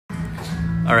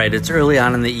All right, it's early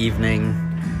on in the evening.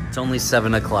 It's only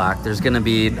 7 o'clock. There's going to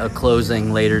be a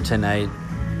closing later tonight.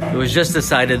 It was just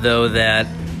decided, though, that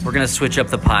we're going to switch up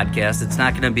the podcast. It's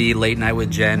not going to be Late Night with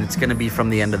Jen. It's going to be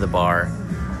From the End of the Bar.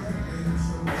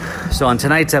 So on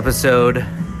tonight's episode,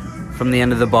 From the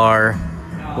End of the Bar,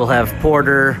 we'll have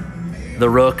Porter, the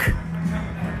Rook.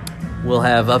 We'll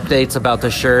have updates about the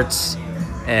shirts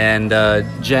and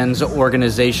Jen's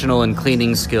organizational and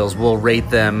cleaning skills. We'll rate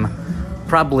them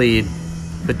probably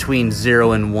between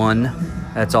 0 and 1.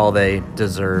 That's all they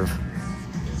deserve.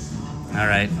 All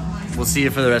right. We'll see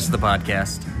you for the rest of the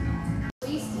podcast.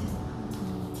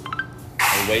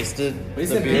 Wasted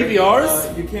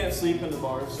PBRs? You can't sleep in the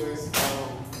bar, sir.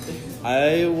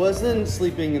 I wasn't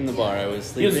sleeping in the bar. I was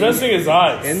sleeping. He was resting his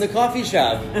eyes in the coffee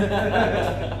shop,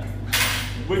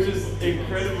 which is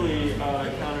incredibly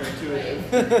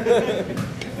counterintuitive.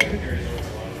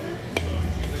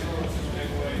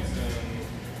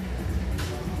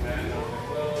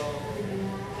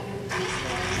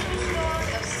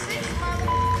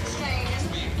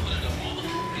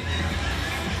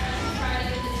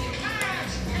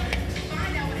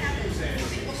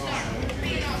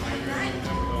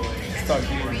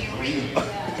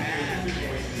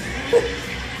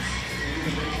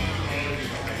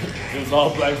 It was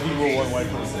all black people, one white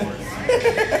person.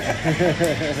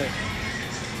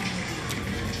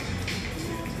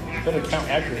 Better count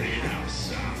accurately.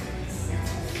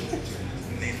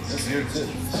 That's your tip.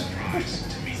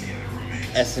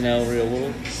 SNL Real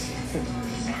World.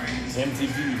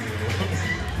 MTV Real World.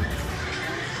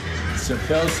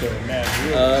 Chappelle Show, man.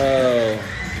 Real. Oh.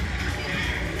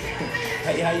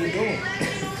 Hey, how you doing?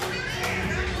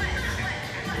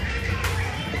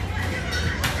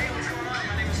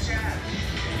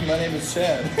 My name is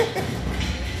Chad.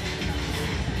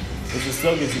 Which is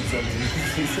still gets you something.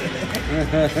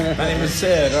 My name is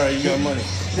Chad. All right, you got money.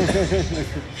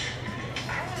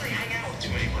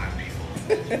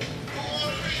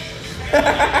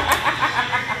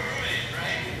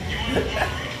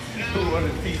 Who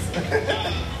wanted pizza?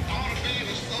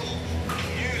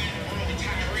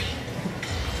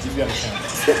 You gotta count.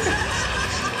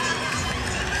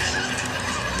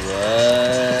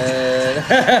 What?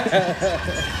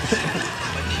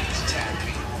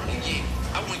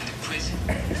 I went to prison.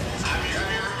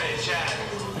 Hey, Chad.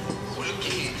 Look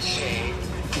here, Chad.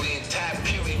 The entire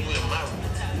period with my room.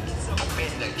 I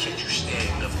bet that catch you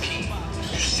standing up pee.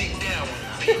 You sit down when you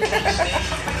pee.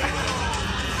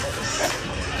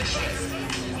 That's right.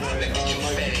 I bet get your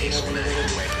fat ass on that.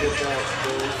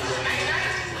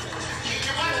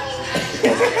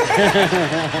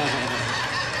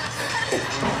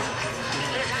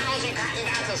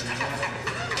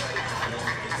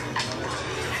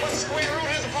 What's the square root of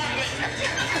his apartment?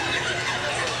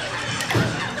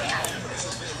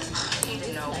 He need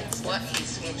to know what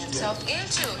he's getting himself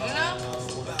into, you know?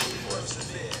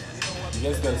 You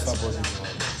guys gotta stop working too hard.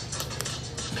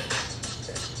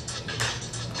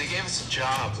 They gave us a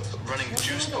job running the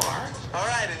juice bar. All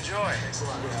right, enjoy.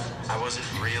 I wasn't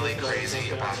really crazy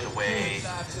about the way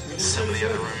some of the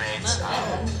other roommates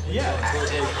acted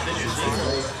in the juice bar.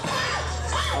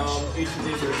 Each of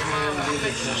these are 10, these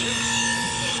are 10.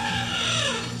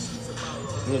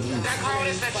 I call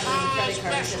this the Charles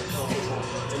Special. Oh,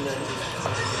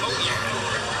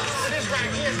 yeah. This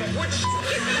right here is the wood.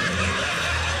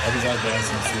 I think I've been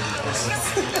some serious.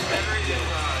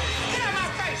 Get out of my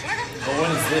face, nigga. But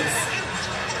when is this?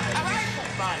 All right?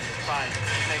 Fine.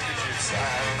 Make the juice.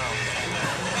 I don't know.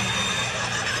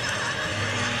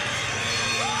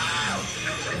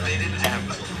 They didn't have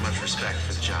much respect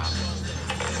for the job.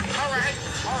 All right.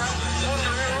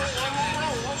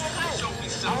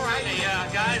 All right. Hey,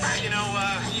 guys,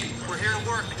 we're here to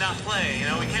work, not play.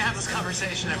 We can't have this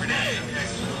conversation every day.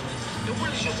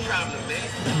 What is your problem, man?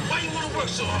 Why you want to work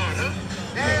so hard, huh?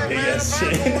 Yeah, man. Yes,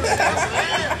 shit.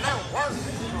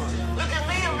 Look at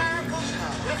me, America.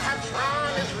 Look how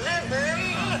Tron is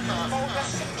living.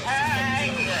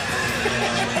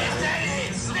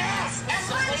 That's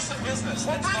a place of business.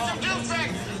 Well, bring some juice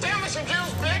back. Tell me some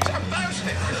juice, bitch. I'm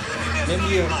thirsty.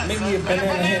 Make me a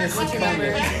banana Hennessy. What's your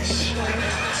number?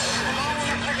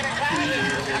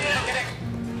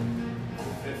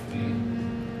 50.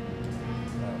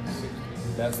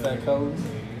 That's that code?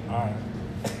 Alright.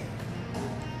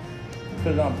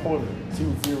 Put it on Porter.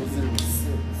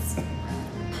 2006.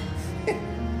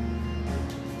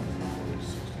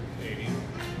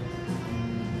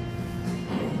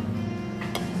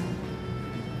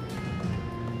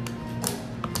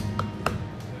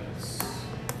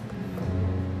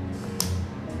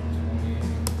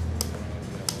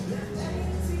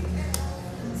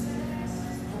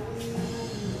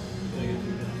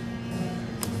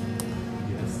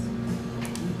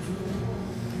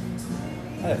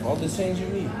 I have all the change you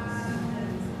need.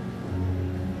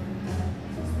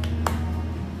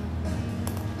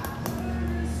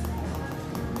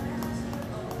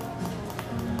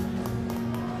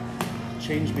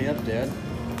 Change me up, Dad.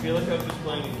 I feel like I'm just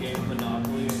playing a game of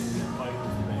Monopoly and fighting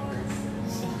with the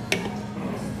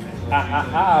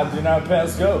bankers. Do not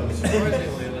pass go.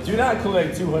 Do not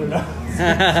collect $200.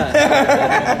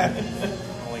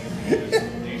 Like a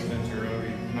decent Rory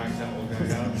knocks that one guy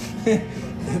out.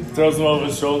 Throws him over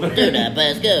his shoulder. Do not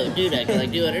pass go. Do not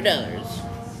collect $200.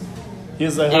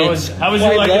 He's like, It's how would you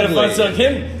quite like it if I lovely. took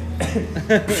him? I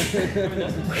mean,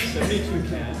 that's 72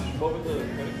 cash. What would the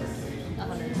credit card take?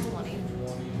 120.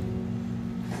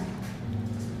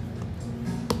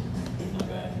 Not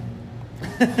bad.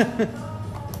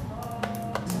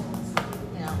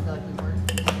 Yeah, I feel like we were.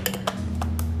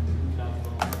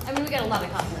 I mean, we got a lot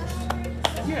accomplished.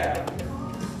 Yeah.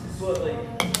 But,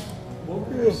 like, what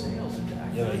were your sales in Jack?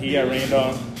 Yeah, like he got rained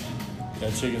on.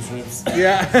 Got chicken strips.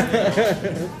 Yeah.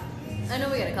 I know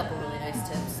we got a couple really nice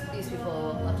tips. These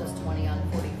people left us 20 on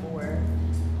 44.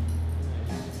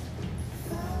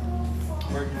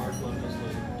 Mark left us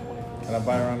like 24. Can I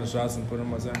buy around the shots and put them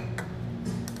myself?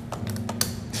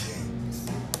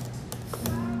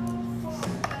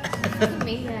 What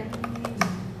maniac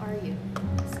are you?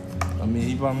 I mean,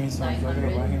 he bought me some. I'm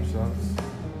gonna buy him shots.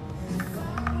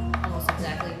 Almost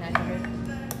exactly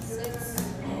 906.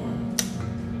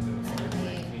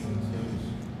 78.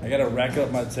 I gotta rack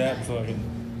up my tab so I can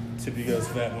tip you guys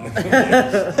fat when I come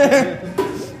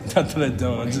Not that I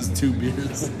don't, I'm just 2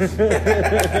 beers.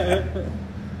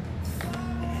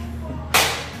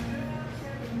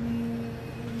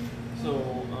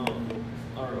 So,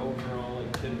 our overall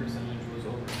like tip percentage was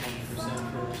over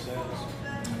 20% for our sales.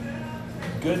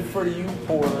 Good for you,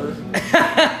 Porter.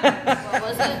 What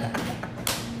was it?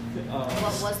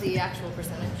 What was the actual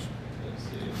percentage? Let's see.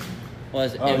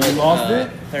 Was Oh, it you was lost it?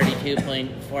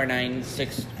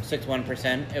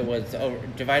 32.49661%. It was over,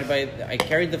 divided by. I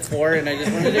carried the 4, and I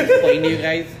just wanted to explain to you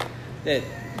guys that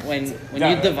when you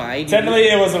divide, Technically,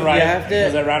 it wasn't right. you have to.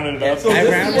 Because I rounded it up. I this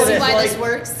rounded You see it. why this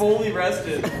works? Fully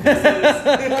rested. You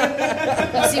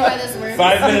see why this works?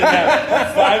 5-minute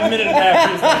nap. 5-minute nap.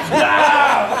 He was like,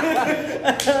 "Ah!"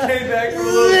 Came back from a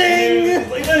little snooze.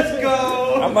 Like, let's go.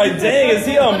 I'm like, dang, is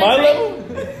he on my level?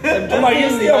 I'm like,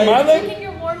 is he on my level? Drinking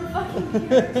your warm fucking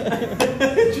beer.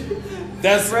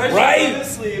 That's Fresh right. out of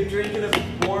sleep, drinking a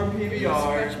warm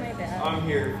PBR. Scratch my back. I'm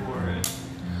here for it.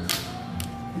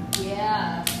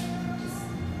 Yeah.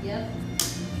 Yep.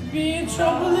 Be in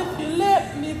trouble if you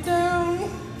let me down.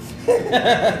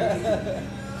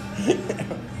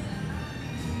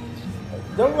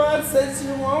 The one sets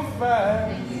you on fire.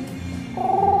 Thank you.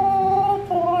 Oh,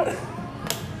 boy.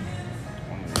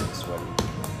 I'm really sweaty.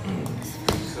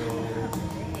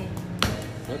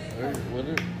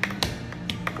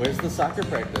 Where's the soccer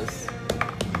practice?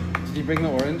 Did you bring the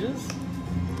oranges?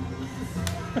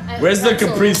 Where's the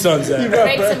Capri Suns at?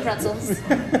 Grapes and pretzels.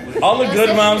 All the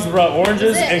good moms brought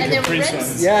oranges That's it, and and they were Capri rinsed.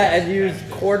 Suns. Yeah, and you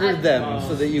quartered them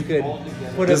so that you could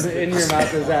put them in your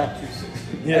mouth as a.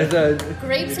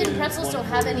 Grapes and pretzels don't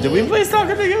have any. Did we play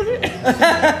soccer together?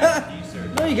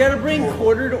 No, you gotta bring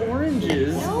quartered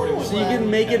oranges No. so you can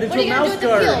make it into What are a you gonna do mouse with the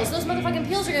guard. peels? Those motherfucking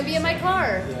peels are gonna be in my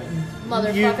car.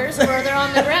 Motherfuckers, where they're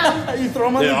on the ground. You throw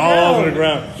them on They're the all ground. over the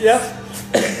ground. Yep.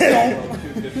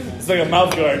 It's like a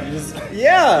mouth guard. You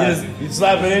Yeah. you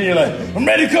slap it in, you're like, I'm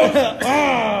ready to go.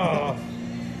 Ah.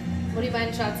 What are you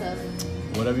buying shots of?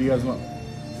 Whatever you guys want.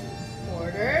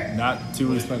 Order. Not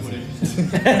too expensive.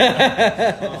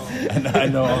 And I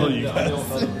know all of you I know guys.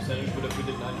 about the percentage, but if we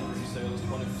did 900 sales,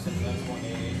 20%, that's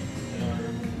 180, and our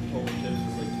total tips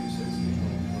was like 260.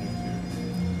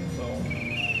 So,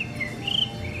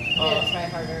 I'm gonna try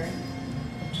harder.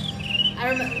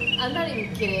 I'm not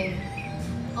even kidding.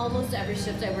 Almost every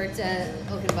shift I worked at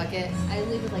Oak and Bucket, I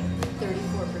leave with like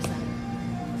 34%.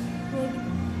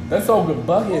 That's all good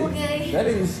bucket. Okay. That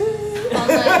ain't shit.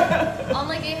 On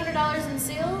like $800 in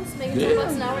sales, making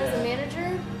 $10 an hour as a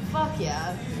manager. Fuck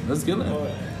yeah. Let's get oh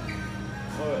it.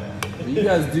 yeah. You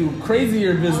guys do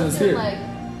crazier I was business doing here. like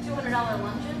 $200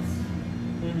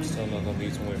 lunches, Still nothing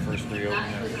beats when we first not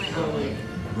reopened. including my hourly.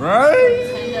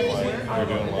 Right? Kind of work. We're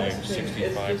doing like That's the thing.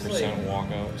 It's just 65% like-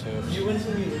 walkout tips. You win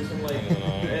some, you lose some. Like, And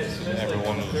then, as soon as,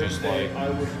 everyone like, was just Thursday, like- I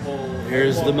would pull.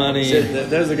 Here's the money. Shit,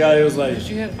 there's a guy who was like,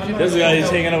 there's a guy who's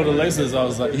hanging out with Alexis. I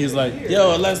was like, he's like,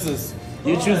 yo, Alexis,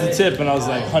 you choose the tip, and I was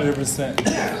like, 100%.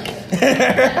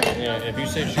 Yeah, if you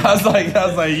say choose, I was like,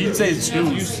 you say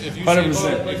choose, if you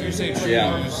 100%. if you say choose,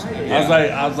 Yeah.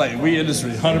 I was like, we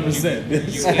industry,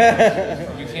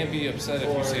 100%. you can't be upset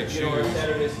if you say You know, our choose.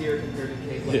 Saturdays here compared to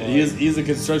Caitlin. He's a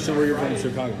construction worker from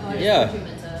Chicago. Yeah.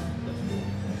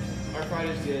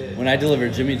 when I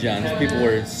delivered Jimmy John's, people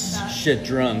were shit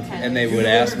drunk, and they would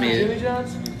ask me.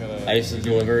 John's? I used to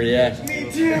deliver, yeah.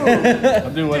 Me too. I'll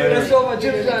do whatever. That's what my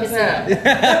Jimmy John's hat.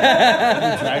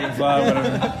 Dragonfly,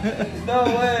 whatever. No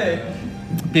way.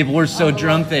 People were so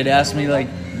drunk, they'd ask me like,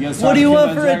 guys "What do you talking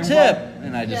want about for a Dragonfly? tip?"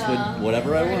 And I just Yeah. would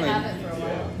whatever I We're gonna have wanted. it for a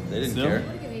while. They didn't Still? care.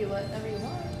 I'll give you whatever you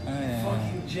want.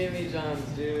 Fucking Jimmy John's,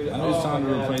 dude. I know it's time to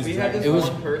my God. replace We had this It was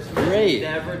one person great.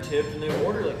 that never tipped, and they would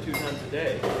order like 2 times a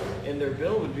day, and their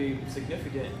bill would be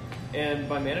significant. And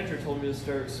my manager told me to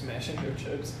start smashing their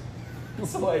chips.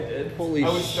 So I did. Holy I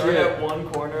would start shit. at one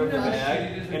corner of the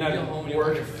bag, and I'd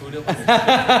work.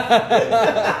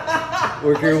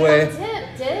 Work your way.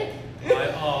 Tip, Dick.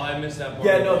 I missed that part.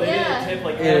 Yeah, no, they Yeah. didn't tip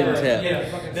like They didn't ever. tip. Yeah,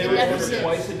 they would Never order tip.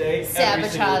 twice a day. every single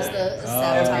Sabotage day. the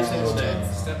sabotage single those day.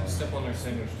 chips. Step on their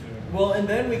sandwich too. Well, and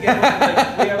then we get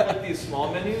like, we have like these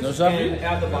small menus, No shopping? and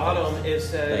at the bottom it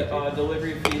said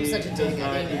delivery fee such a does dick, I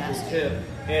not didn't equal ask you. tip,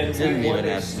 and Didn't we even went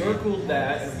and ask me. circled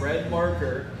that in red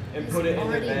marker and put it in the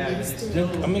Already bag, and they listed. still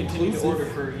I'm continued to inclusive. order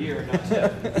for a year, not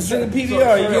tip. It's in the So I PBR. You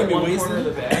started can't at be one corner of the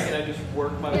wasting. bag, and I just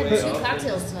worked my We way had 2 up and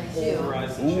cocktails tonight too.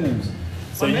 pulverized the Ooh. chips.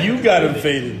 So you got him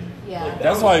faded. Yeah.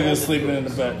 That's why you're sleeping in the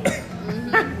bed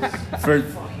for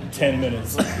 10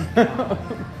 minutes.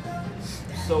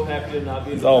 So happy to not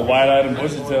be. It's all wide-eyed and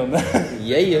bushy-tailed now. Yeah, That's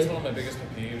yeah. one of my biggest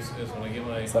pet peeves is when I get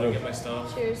my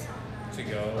stuff Cheers. to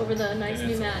go. Over the nice and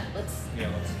new it's- mat. Let's. Yeah,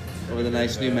 let's. Over the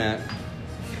nice new mat.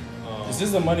 It's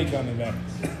just a money coming back.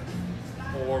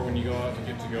 Or when you go out to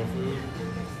get to-go food,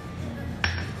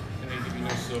 and they give you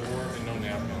no silverware and no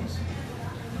napkins.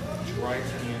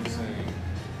 Drives me insane.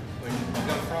 Like, I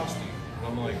got Frosty, and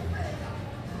I'm like,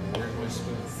 where's my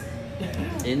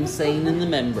spoon? Insane in the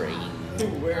membrane.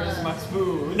 Where's my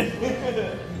spoon?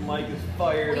 Mike is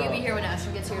fired Will you up. be here when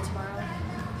Ashley gets here tomorrow?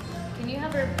 Can you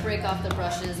have her break off the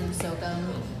brushes and soak them,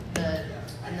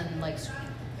 and then like,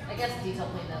 I guess detail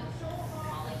clean them.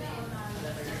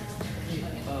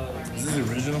 Whatever. Is this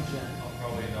original? I'll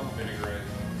probably end up vinaigrette.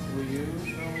 Will you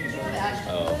show me? Have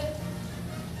Ashley Oh. do it?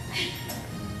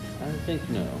 I think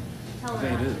no. Tell her.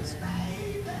 It is.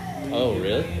 Oh,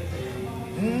 really?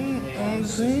 I'm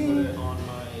saying.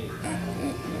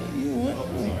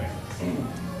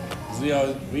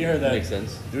 We heard that. Makes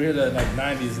sense. We heard that in like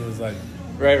 90s. It was like,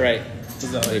 Right, right.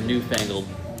 was that The like, newfangled.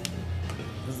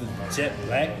 was it jet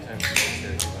black?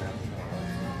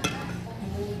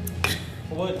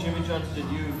 What Jimmy John's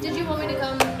Did you want me to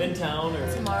come in town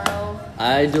or tomorrow?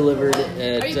 I delivered Are you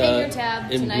at paying your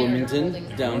tab in tonight or Bloomington,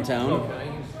 holding? downtown,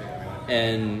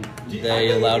 and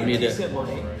they allowed me to. Decent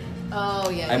money. Oh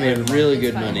yeah. I yeah. made really It's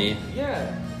good fine. money.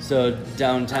 Yeah. So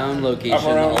downtown location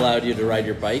around. allowed you to ride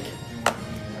your bike.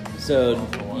 So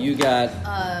you got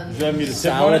Drive me to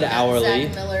solid Tip hourly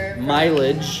Zach Miller from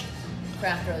mileage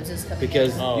Craft Roads is coming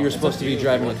because in. you were supposed to be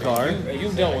driving a car.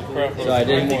 You've dealt with craft So I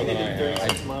didn't- more than I have.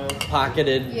 36 miles.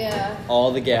 Pocketed Yeah.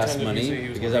 all the gas What time did you say money he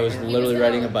was because I was working? He literally was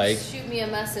riding a gonna bike. Shoot me a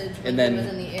message when And then he was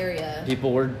in the area.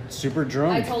 People were super I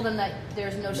drunk. told him that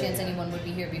there's no chance anyone would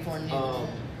be here before noon.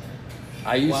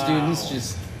 IU students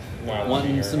just Wow.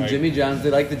 wanting some Like, Jimmy John's.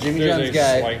 They like the Jimmy There's John's a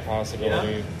guy. slight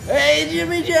possibility. Hey,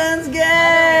 Jimmy John's guy!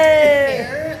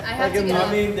 Fair. I have to Fucking get up.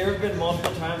 I mean, there have been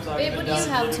multiple times I've Babe, been what do down you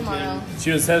to have Bloomington. tomorrow? She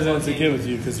was hesitant to get with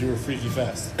you because you were freaky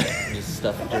fast. Just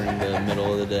stuff during the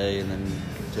middle of the day and then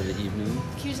to the evening.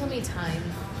 Can you tell me time?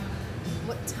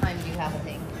 What time do you have a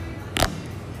thing?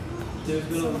 There's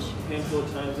been a handful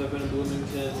of times I've been in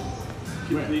Bloomington,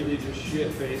 completely just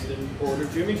shit faced and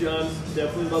ordered Jimmy John's.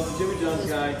 Definitely love the Jimmy John's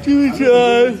guy. Jimmy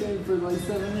John's! For like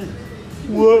 7 years.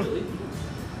 What?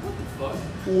 Fuck.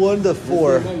 1 to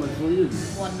 4.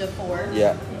 1 to 4.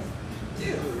 Yeah.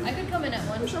 I could come in at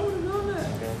 1. I would have known that.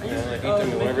 He told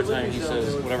me whatever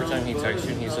time he texts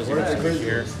you, and he says he wants to be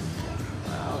here.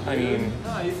 I mean, No,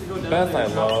 I used to go down Beth there I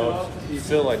and drop shit love, off.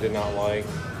 Phil I did not like,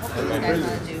 Hopefully this guy's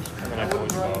not a douche. and then I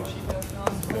told you about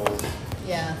Phil's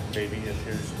Yeah. baby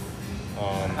issues.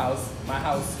 My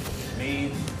house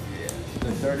made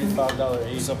the $35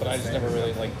 aid. So, but I just never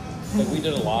really like we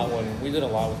did a lot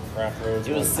with Craft Roads.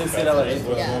 It was when $60 aid.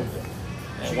 Yeah.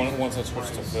 And once I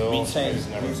switched to Phil, We I changed. just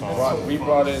never saw him. We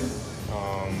brought in.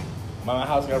 My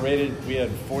house got raided. We had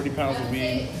 40 pounds of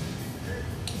weed,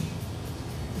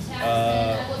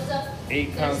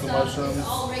 8 pounds of mushrooms, and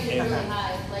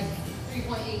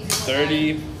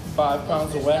 35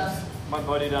 pounds of wax. My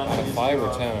buddy down there used to 5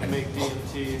 or 10. make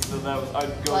DMT, so that was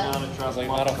I'd go What? down and drop It's like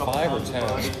him off not a a couple 5 or pounds of 10.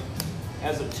 body.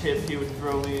 As a tip, he would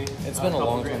throw me. It's been a couple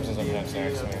long time grams since of I've had DMT.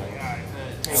 sex, I'd be man. like, "Alright,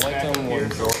 I take liked back him the when beer,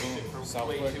 Jordan shit for way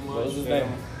Southwick too What much. was his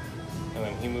name? and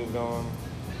then he moved on.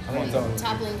 Toppling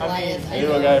I mean, Goliath. you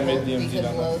know a guy who made DMT we could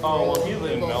down blow there? Oh, well, through he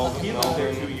lived both he fucking lived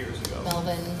there Melvin. 2 years ago.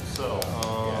 Melvin. So,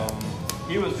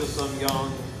 He was just some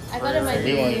young. I thought it might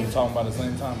We weren't even be. talking about the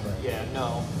same time frame. Yeah,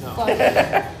 no.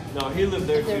 Fuck. No, he lived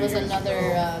there. If there 2 was years another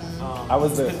ago. I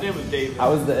was His name was David. I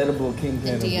was the edible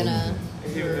kingpin. of Indiana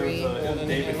It brewery. was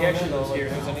David. He actually lives here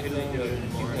now. He doesn't do it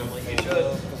anymore. I'm like, he should.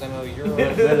 Because I know you're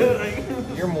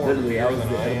more Literally, I beer was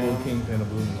than the I edible am. kingpin of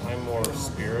Blooming. I'm more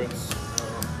spirits.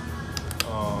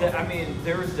 I mean,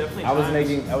 there was definitely. I was times-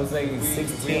 making We have to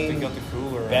 16 get the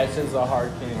cooler. batches of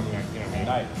hard I mean, candy you know what I a mean?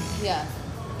 night. Yeah.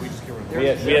 We just get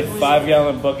rid of We had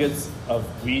 5-gallon buckets of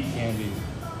wheat candy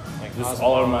like just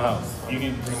all over my house. You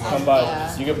can come by.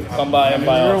 Yeah. You can come by and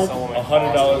buy $100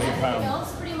 a pound.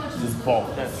 else pretty much Just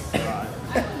bulk. That's right.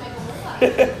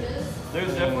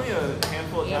 There's definitely a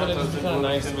handful of Yeah, but times I it's was in kinda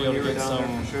nice to Bloomington be when able you to were get down there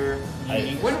some- for sure.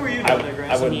 I- When were you down there,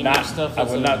 Grant? I would Some not. unique stuff I that's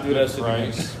would a not do good that shit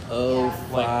price. again. Oh,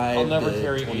 Like, I'll five never to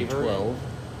carry 2012.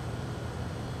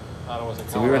 I don't know what's it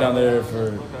So we were down there for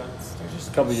Okay.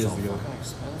 a couple years ago. fucking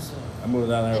expensive. I moved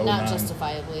down there And in not 09.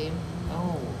 justifiably.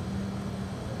 No.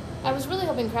 I was really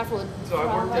hoping Craft would. So I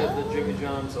worked at the Jimmy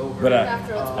John's over. But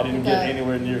After it's I didn't opened get up.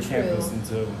 anywhere near True. campus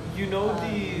until You know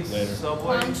the Later.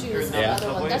 subway? Palm or Juice, not the Yeah. other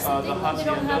one. Subway, That's the thing. They don't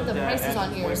Hacienda have the that prices on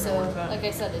Ashton's here, so boyfriend works at. like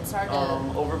I said, it's hard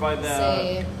to Over by that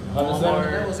say. Walmart. That was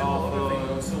Walmart off another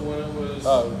thing. of So when it was.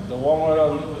 the Walmart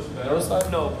on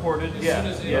Northside. no Portage. As Yeah,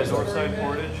 soon as it yeah, was Northside started,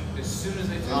 Portage. As soon as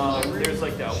they took There's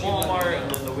like that Walmart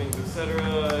and then the Wings, etc.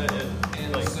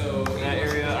 And like so that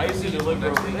area. I used to deliver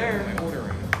over there, ordering.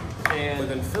 But and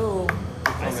then Phil would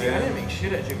I come see. I in, didn't make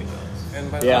shit at Jimmy John's. and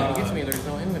by the Yeah. time he gets me, there's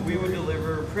no inventory. We would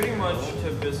deliver pretty much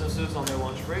to businesses on their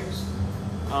lunch breaks.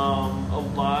 A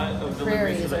lot of deliveries to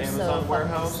Prairies the are so Amazon fucking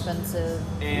warehouse, expensive.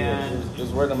 and It was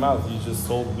word of mouth. You just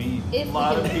sold weed. If we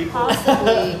lot of can people-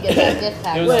 possibly get that gift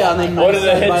pack, It was- Wait, on the like, north Order the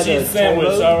side by head the cheese sandwich.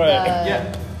 toll road? All right.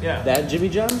 yeah, yeah, That Jimmy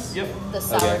John's? yep. the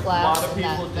sour Okay. glass A lot of and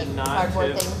people that did like, not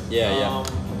cardboard tip. thing. Yeah, yeah.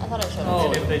 I thought I showed Oh,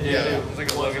 And if they did, yeah. it It's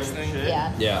like a wasn't luggage thing? shit.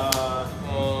 Yeah. Yeah.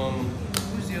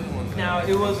 Who's the other one? Now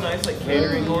it was nice, like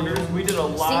catering orders. We did a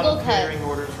lot Single of cut. catering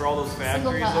orders for all those Single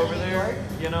factories cut out over of New there. York.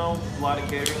 You know, a lot of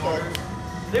catering orders.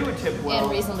 They would tip well.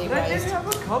 And reasonably But I did priced. have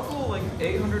a couple like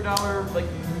 $800 like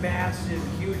massive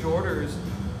huge orders.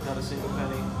 Not a single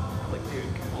penny. Like dude,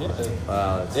 come on. Yeah.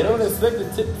 Wow, that's They don't expect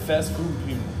to tip fast food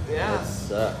people. Yeah. that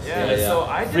sucks. Yeah, so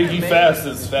I didn't Freaky make, fast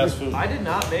is fast food. I did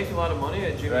not make a lot of money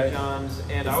at Jimmy Right. John's,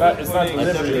 and I It's was not putting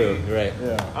That's delivery. true. Right.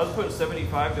 Yeah. I was putting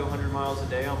 75 to 100 miles a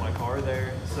day on my car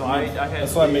there, so I had.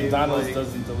 That's to why leave, McDonald's like,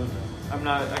 doesn't deliver. I'm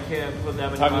not. I can't put that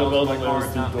many Taco miles Bell on my car delivers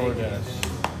and not through make DoorDash.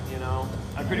 anything. You know,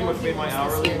 I pretty I know much a made few my places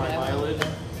hourly, here, my but I wouldn't mileage. do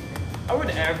it. I would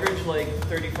average like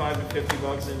 35 to 50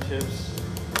 bucks in tips.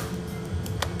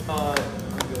 I'm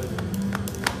good.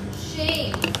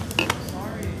 Shame.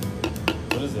 Sorry.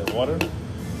 What is it? Water?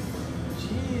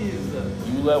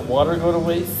 Jeez. You let water go to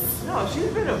waste? No, she's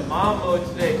been in mom mode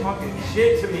today, talking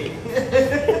shit to me.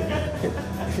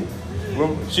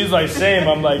 Well, she's like, shame.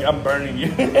 I'm like, I'm burning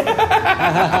you. How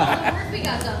much work we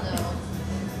got done though?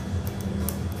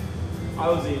 I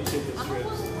was eating chicken I'm strips.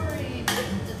 almost worried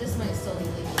that this might still be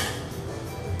legal.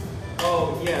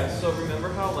 Oh yeah, so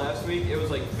remember how last week it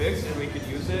was like fixed and we could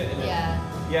use it? And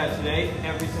Yeah. today,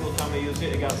 every single time I used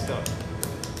it, it got stuck.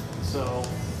 So,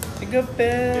 Think of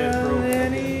it broke.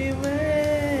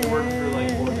 anyway. It worked for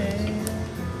like 4 days.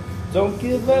 Don't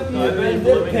give up I've your been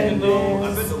Bloomington though,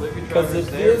 I've been independence. delivery 'Cause drivers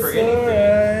it there for feels anything.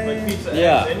 alright. Like pizza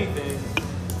Yeah. X, anything.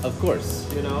 Of course.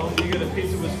 You know, you get a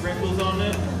pizza with sprinkles on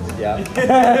it. Yeah.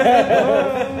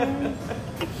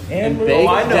 And Baked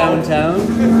I know. downtown.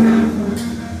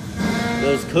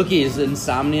 Those cookies,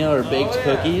 Insomnia or baked yeah.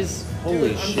 cookies. Holy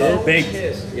Dude, I'm shit. so Baked.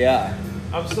 pissed. Yeah.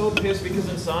 I'm so pissed because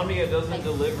Insomnia doesn't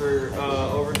deliver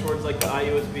over towards like the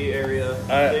IUSB area.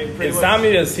 They pretty much-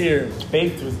 Insomnia's here.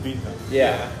 Baked was beat them.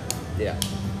 Yeah. Yeah.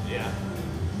 Yeah.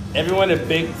 Everyone that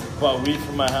baked bought weed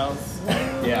from my house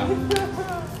Yeah.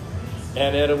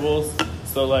 and edibles.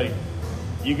 So like,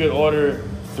 you could order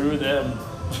through them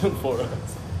for us.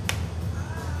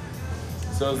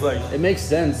 So it's like, It makes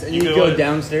sense. And You you could go order-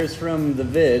 downstairs from the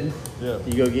vid. yeah.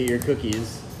 You go get your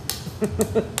cookies.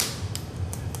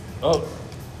 Oh,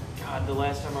 God, the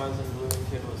last time I was in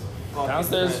Bloomington was fucking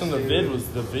downstairs mess, from the dude. vid was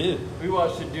the vid. We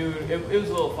watched a dude. It was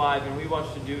a little 5, and we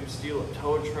watched a dude steal a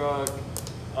tow truck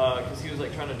because he was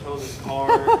like trying to tow this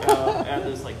car at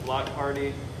this like block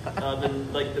party.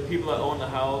 Then like the people that own the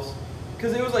house,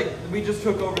 because it was like we just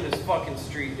took over this fucking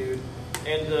street, dude.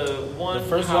 And the one The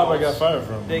first house, job I got fired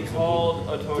from. they was in called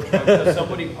a tow truck because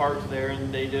somebody parked there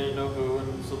and they didn't know who,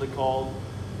 and so they called.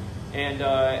 And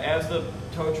as the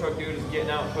tow truck dude is getting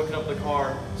out and hooking up the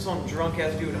car, some drunk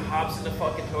ass dude hops in the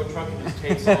fucking tow truck and just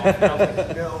takes off. And I was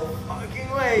like, no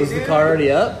fucking way, Was dude. the car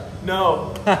already up?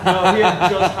 No, he had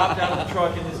just hopped out of the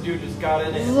truck and this dude just got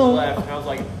in it and left. And I was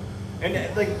like,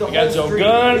 And like the I got whole your street,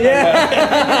 gun.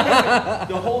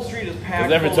 the whole street is packed.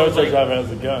 Because every full tow of, truck like, driver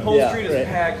has a the gun. whole Yeah, street is right.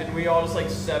 packed, and we all just like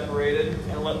separated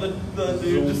and let the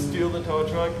dude just steal the tow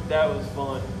truck. That was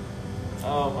fun.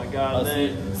 Oh my god!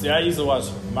 And then, See, I used to watch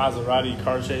Maserati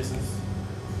car chases.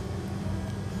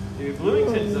 dude,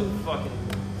 Bloomington's a fucking.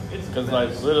 It's Because, the like,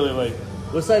 best. literally, like,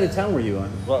 What side of town were you on?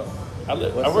 well, I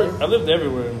West lived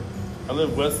everywhere. I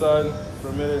lived west side for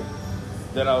a minute.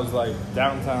 Then I was, like,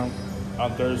 downtown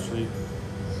on 3rd Street.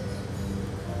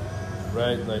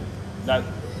 Right? Like, not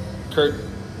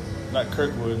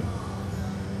Kirkwood,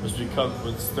 which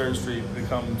 3rd Street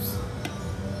becomes,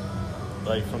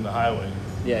 like, from the highway.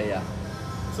 Yeah.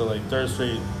 So, like, 3rd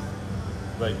Street,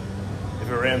 like, if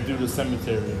it ran through the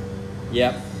cemetery,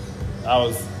 Yep. I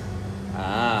was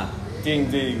Ah. ding,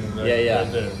 like, Yeah.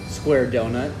 right there. Square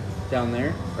donut down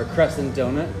there, or crescent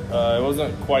donut. It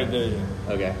wasn't quite there yet.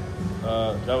 Okay.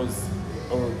 That was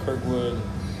over Kirkwood.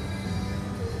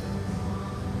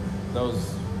 That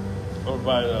was over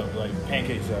by the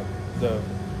pancake shop. The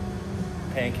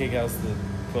pancake house that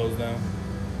closed down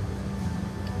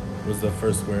was the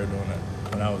first square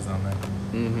donut when I was down there.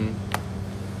 Mm-hmm.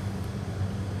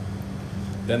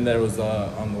 Then there was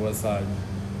on the west side,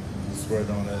 the square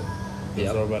donut. It was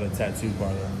Yep. over by the tattoo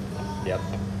parlor. Yep.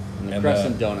 And the And,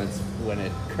 crescent donut's when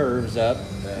it curves up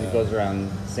and it Yeah. goes around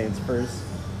Saint Spurs.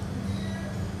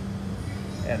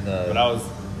 And But the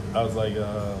I was like,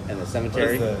 and the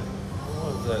cemetery.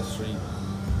 what was that street?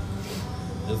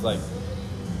 It's like,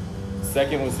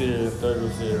 second was here, third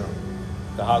was here.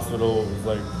 The hospital was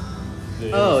like.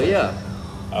 the Oh intersection.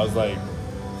 yeah. I was like,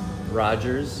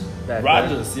 Rogers. Back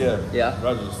Rogers, yeah. Yeah.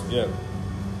 Rogers, yeah.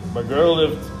 My girl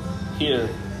lived here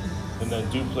in the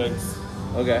duplex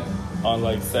there. Okay. on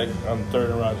on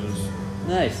 3rd and Rogers.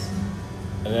 Nice.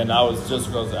 And then I was just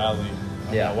across the alley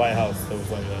on Yeah. that White House that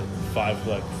was like a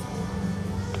 5-plex.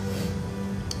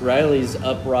 Riley's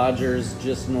up Rogers,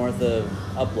 just north of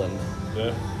Upland.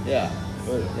 Yeah. Yeah.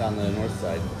 Good. Yeah, on the north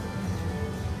side.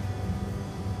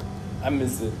 I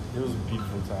miss it. It was a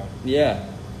beautiful time. Yeah.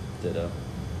 Ditto.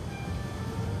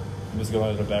 I miss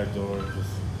going to the back door and just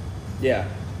Yeah.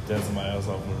 dancing my ass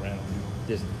off with random people.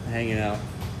 Just hanging out.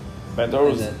 The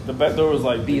back door was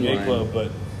like the gay Beeline. club, but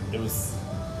it was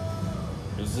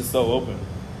just so open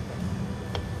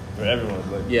for everyone.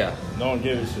 Like, Yeah. no one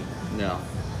gave a shit. No.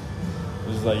 It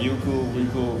was like, you cool, we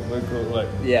cool, we're cool. Like,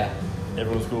 Yeah.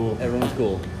 everyone's cool. Everyone's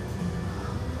cool.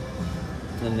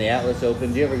 And the Atlas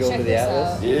opened. Do you ever go Check to the this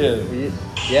Atlas? out. Yeah.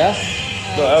 Yeah?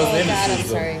 So I was oh in the God, I'm streets,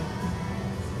 though. sorry.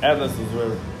 Atlas is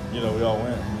where, we all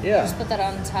went. Yeah. Just put that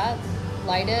on top,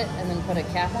 light it, and then put a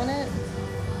cap on it.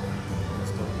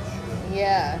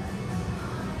 Yeah.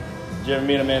 Did you ever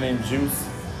meet a man named Juice?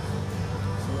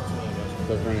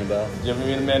 Does ring a bell. Did you ever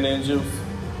meet a man named Juice?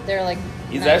 They're like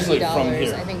He's $90. actually from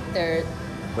here. I think they're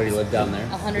Where do you live down there?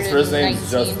 His first name's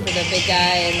 119 Justin. for the big guy,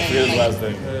 and Here's then his like, last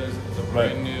name. Because it's a Right.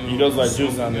 brand new. He goes like smoke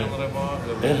juice on gun there. that I bought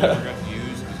that we Yeah. never got to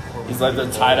use because Corbin He's like the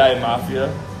was tie-dye old.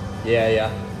 mafia. Yeah. You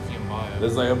can't buy it.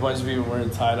 There's like a bunch of people wearing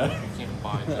tie-dye. You can't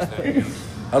buy just that.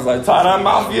 I was like, tie-dye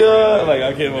mafia! Like,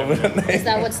 I came up with a name. is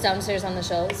that what's downstairs on the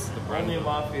shelves? The Brand new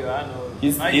Mafia, I know.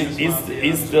 He's Nitrous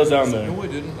Mafia. still down there. No, I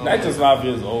didn't. Nitrous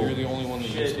Mafia is old. You're the only one that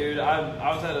Shit, used it. dude,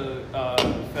 I was at a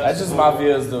festival. Nitrous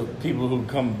Mafia is the people who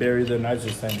come bury their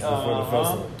nitrous tanks before the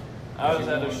festival. I was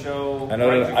at a show. I know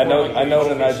right the- I know- before, I know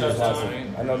the COVID nitrous shut down. Mafia.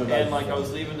 I know the And nitrous like I Mafia.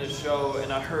 was leaving the show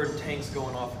and I heard tanks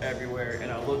going off everywhere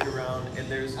and I look around and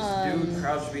there's this dude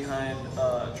crouched behind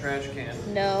a trash can,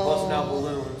 No. busting out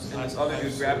balloons, and this other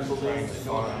dude grabbing balloons and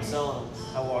going and selling them.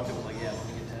 I walked up and was like, yeah,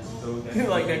 let me get 10.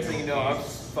 Like next thing you know, I'm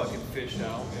fucking fished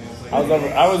out.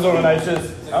 I was over nitrous.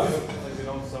 Like they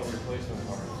don't sell replacement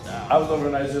parts. I was over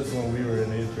nitrous when we were in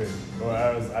 8th grade. Or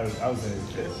I was in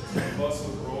 8th grade. Bus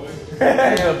with Roy.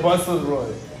 The bus was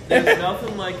Roy. There's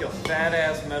nothing like a fat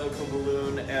ass medical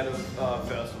balloon at a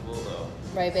festival though.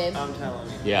 Right, babe? I'm telling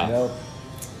you. Yeah. Nope.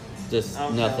 Just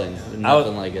I'm nothing. telling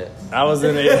Nothing like it. I was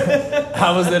in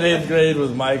 8th grade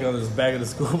with Mike on his back of the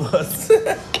school bus.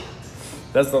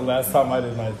 That's the last time I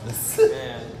did nitrous.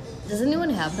 Man. Does anyone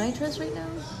have nitrous right now?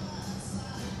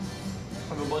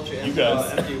 I have a bunch of You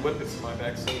guys. empty whippets in my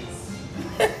backseat.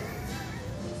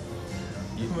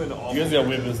 You guys got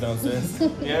whippets downstairs.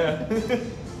 Yeah.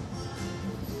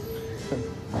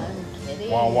 I'm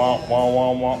kidding. Wah, wah, wah,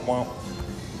 wah, wah, wah.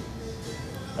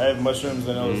 I have mushrooms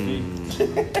and LSD.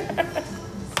 I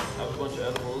have a bunch of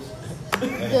edibles.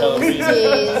 And Those LSD.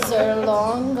 days are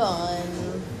long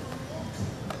gone.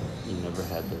 You never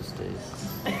had those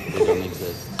days. They don't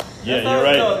exist. Yeah, That's you're how-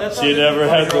 right. no, that's how She this never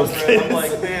fucking had those girlfriend, I'm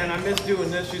days. like, man, I miss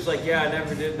doing this. She's like, yeah, I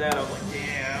never did that. I'm like,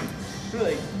 yeah. She's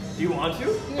like, do you want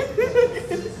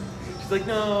to? She's like,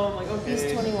 no. I'm like, okay.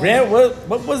 He's 21. Grant,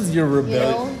 what was your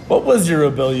What was your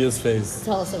rebellious face?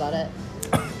 Tell us about it.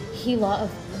 He lit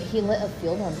a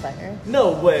field on fire.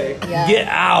 No way. Yeah. Get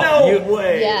out! No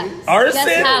way. Yeah. Arson?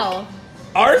 Guess how?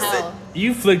 Arson? How?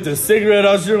 You flicked a cigarette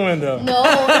out your window. No.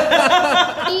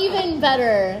 Even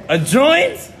better. A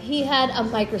joint? He had a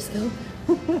microscope.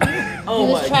 Oh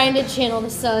He was trying to channel the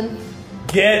sun.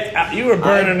 Get out! You were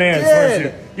burning ants, weren't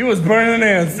you? You was burning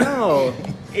ants. No.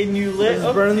 And you lit Just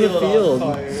a burn the field.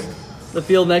 on fire. The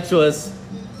field next to us,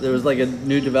 there was like a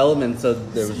new development, so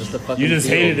there was just a fucking You just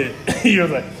field. hated it. You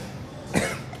was like,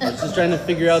 I was just trying to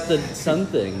figure out the sun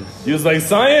thing. you was like,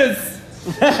 science.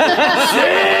 Shit!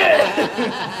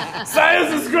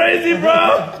 Science is crazy,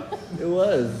 bro. It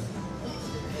was.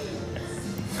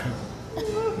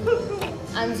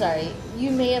 I'm sorry. You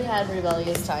may have had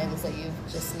rebellious times that you've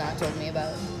just not told me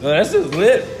about. No, that's just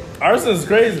lit. Arson's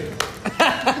crazy.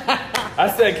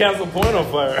 I set Castle Point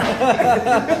on fire.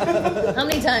 How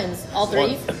many times? All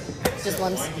three? Once. Just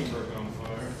once. Viking broke on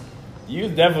fire. You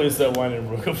definitely set wine and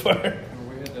brook on fire.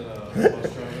 We had the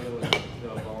bus driver that was the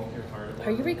volunteer fire department.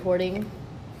 Are you recording?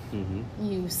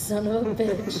 Mm-hmm. You son of a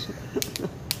bitch.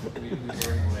 We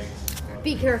were in like,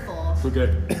 Be careful.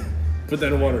 Okay. Put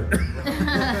that in water. like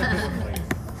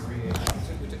 3 a.m.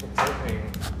 So we took a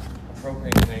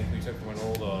propane tank we took from an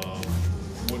old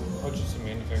wood Hutchinson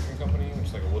manufacturing company, which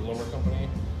is like a wood lumber company,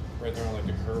 right there on like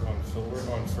the curve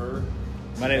on Fur.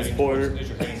 My name's Porter. As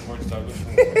you're heading towards Douglas.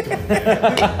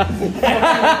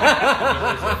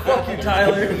 Fuck you,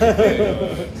 Tyler.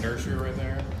 Nursery right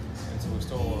there, and so we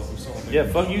stole. Yeah,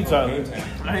 fuck you, Tyler.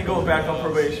 I ain't going back on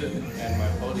probation. And my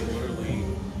buddy literally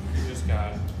just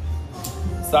got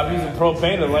Stop using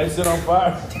propane to light shit on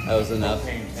fire. That was enough.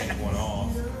 propane tank went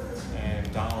off,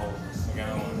 and Donald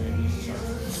McGowan and he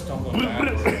starts stumbling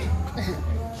backwards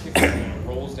and kicks and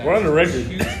rolls down. We're on the record. this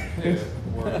huge pit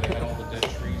where they had all the dead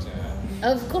trees at.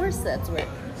 Of course that's where.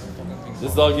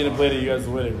 This is all getting played at you guys'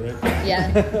 wedding, right? Yeah.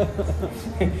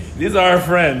 These are our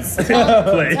friends. Tell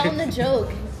Play. him the joke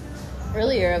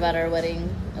earlier about our wedding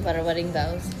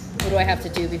vows. What do I have to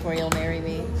do before you'll marry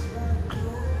me?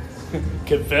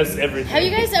 Confess everything. Have you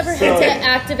guys ever had to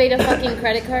activate a fucking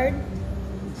credit card?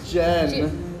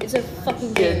 Jen It's a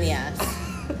fucking pain in the ass.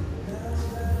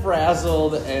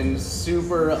 frazzled and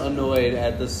super annoyed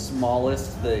at the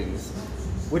smallest things.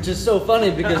 Which is so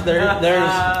funny because there's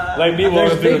Like me there's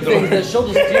walking through big the door. things that she'll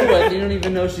just deal with. You don't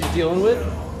even know she's dealing with,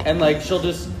 and like she'll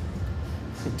just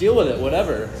deal with it,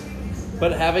 whatever.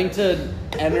 But having to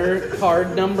enter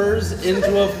card numbers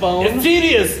into a phone, It's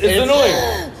tedious. It's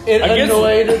annoying. It I get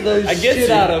annoyed you. the I get shit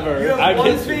you. out of her. You have I one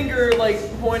get you. finger like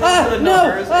pointing to the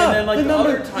numbers, and then like the, number,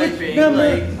 other which typing.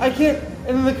 number? Like, I can't.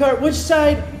 And then the card. Which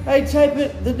side? I type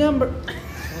it. The number.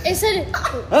 It said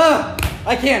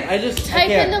I can't. I just I type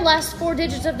can't. in the last 4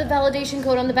 digits of the validation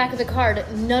code on the back of the card.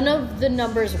 None of the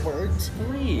numbers worked.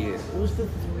 3. It was the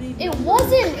 3. It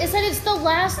wasn't. It said it's the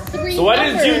last 3 So why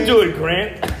numbers. didn't you do it,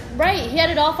 Grant? Right. He had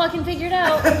it all fucking figured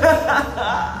out.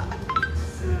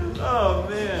 oh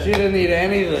man. She didn't need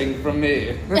anything from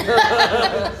me.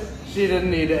 She didn't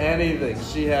need anything.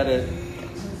 She had it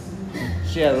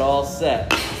all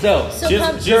set. So So She's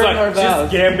come, like, during our vows.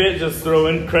 just Gambit, just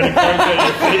throwing credit cards at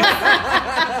your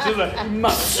face. She's like,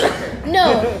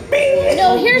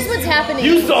 no. Here's what's happening.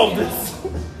 you solved this.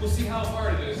 We'll see how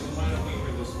hard it is to find a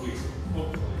weaver this week.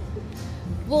 Hopefully.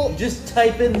 Well, just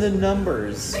type in the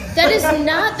numbers. that is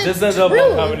not the This ends up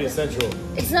on Comedy truth. Central.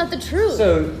 It's not the truth.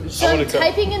 So So I I'm wanna cut.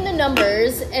 typing in the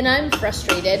numbers, and I'm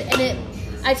frustrated, and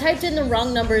I typed in the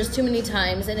wrong numbers too many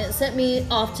times, and it sent me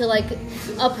off to like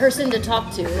a person to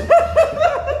talk to.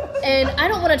 And I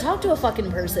don't want to talk to a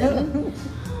fucking person.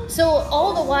 So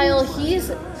all the while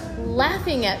he's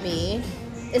laughing at me.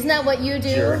 Isn't that what you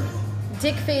do? Jerk.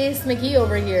 Dick face McGee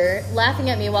over here laughing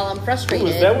at me while I'm frustrated.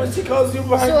 Is that what she calls you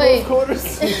behind So I- closed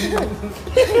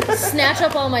quarters? Snatch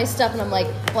up all my stuff, and I'm like,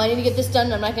 well, I need to get this done,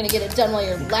 and I'm not going to get it done while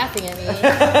you're laughing at me.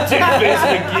 Dick-face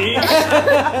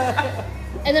McGee.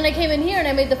 And then I came in here and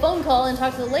I made the phone call and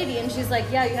talked to the lady, and she's like,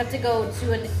 yeah, you have to go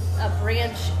to a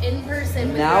branch in person.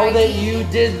 With now your that ID. you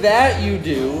did that, you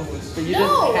do, but you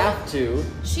No. didn't have to.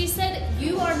 She said,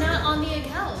 you are not on the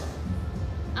account.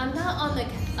 I'm not on the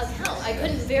account. I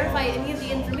couldn't verify any of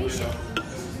the information.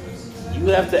 You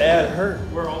have to add her.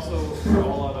 we're all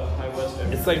out of High West.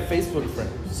 It's like Facebook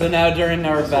friends. So now during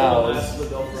our vows, The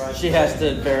Bell Drive. she has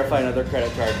to verify another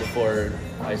credit card before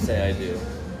I say I do.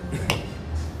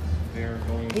 They're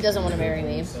going He doesn't want to marry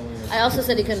me. I also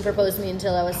said he couldn't propose to me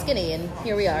until I was skinny, and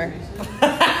here we are.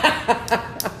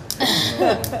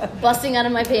 Busting out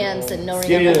of my pants and no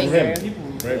ring on my Skinnier than finger.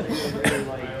 him. Right.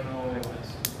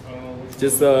 I don't know which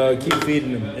Just keep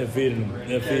feeding him and feeding him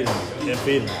and feeding him and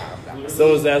feeding him.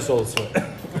 So his asshole sweat.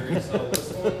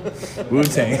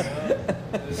 Wu-Tang.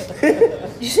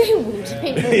 You say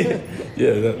Wu-Tang? Yeah,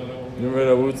 remember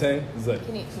that Wu-Tang? It's like,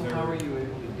 Can you, So how were you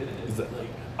able to get it? it's like,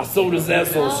 I sold his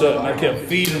asshole shut and I kept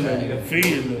feeding him and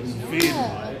feeding him and feeding him.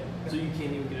 yeah. So you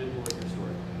can't even get it at the liquor store.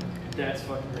 That's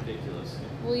fucking ridiculous.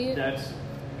 Will you? That's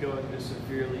going to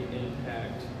severely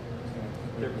impact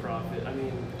their profit. I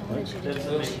mean, How did you that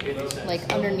doesn't make any sense.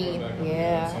 Like underneath.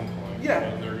 Yeah. Yeah.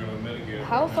 And they're gonna mitigate.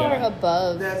 How far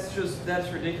above That's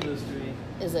ridiculous to me.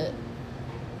 is it?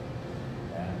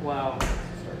 Wow.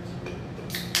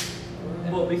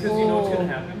 Well, because you know what's gonna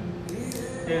happen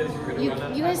is we're gonna run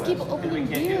out of You guys High keep West, and opening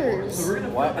we can't get more. beers. So we're gonna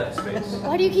fill that space.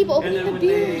 Why do you keep And opening then the when they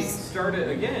beers? start it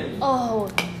again, Oh,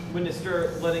 when they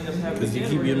start letting us have it Because you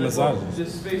again, keep we're getting gonna go, massages.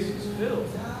 this space is filled.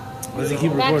 Does he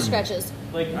keep back recording? scratches.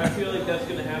 Like I feel like that's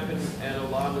gonna happen at a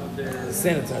lot of their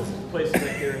Sanitizer. places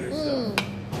that carry their stuff.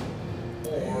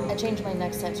 I changed my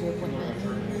next tattoo appointment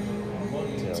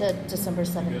to December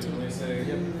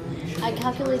 17th. I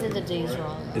calculated the days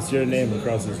wrong It's your name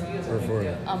across his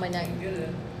forehead. on my neck.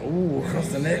 Ooh, across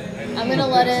the neck. I'm gonna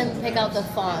let him pick out the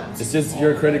font. It's just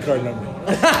your credit card number.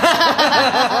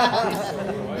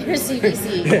 Your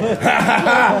CVC.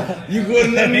 You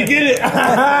couldn't let me get it.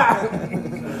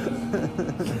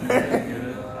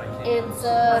 It's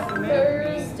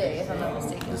Thursday, if I'm not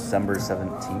mistaken. December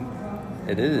 17th.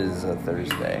 It is a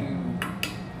Thursday.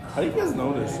 How do you guys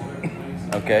know this?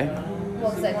 Okay.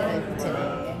 Well, because I did it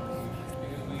today.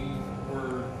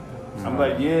 I'm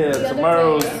like, yeah, other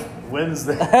tomorrow's day-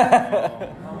 Wednesday.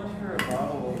 How much for a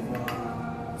bottle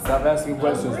of Stop asking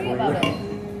questions, Don't worry about boy. it.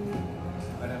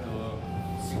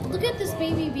 Look at this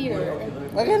baby beer.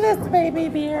 Look at this baby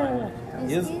beer.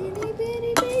 This Yes. bitty,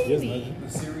 bitty Yes, baby. Nigel. The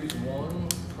series 1,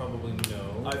 probably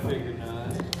no. I figured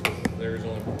not. There's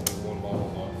only probably one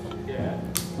bottle left. Yeah.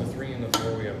 The 3 and the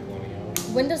 4 we have plenty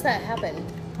of. When does that happen?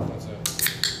 That's it.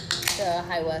 The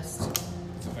High West.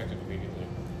 It's effective immediately.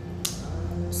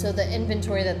 So the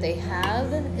inventory that they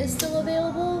have is still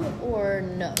available, or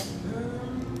no?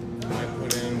 I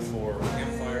put in for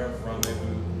Campfire,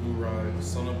 Rendezvous, Boo Ride,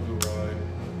 Sun Up Boo Ride,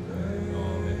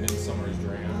 and Midsummer's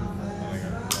Dram. And I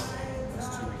got nothing.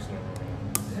 That's 2 weeks in a row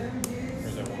now. Or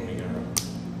is that 1 week in a row?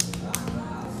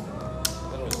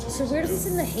 That was 2 So weeks. where does this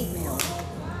in the hate mail?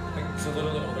 So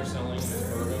literally all they're selling is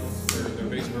bourbon. Their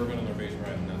base bourbon and their base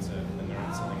red, and that's it. And they're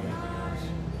not selling anything else.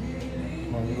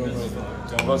 Come on, we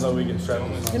go so we can strap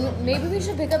this. Then maybe we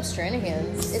should pick up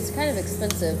Stranahan's. It's kind of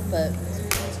expensive, but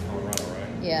That's Colorado,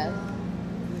 right? yeah.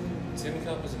 Tin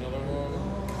Cup is another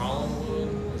one.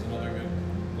 Collinwood is another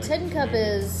good. Tin Cup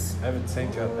is I have a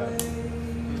 10 cup hat.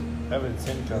 I have a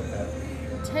 10 cup hat.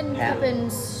 10 Cup and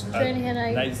Stranahan.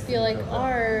 I Nice feel like Tin Cup.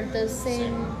 are the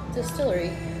same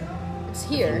distillery. It's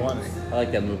here. One. I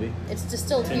like that movie. It's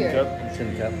distilled 10 here. cup,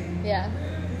 Tin Cup. Yeah,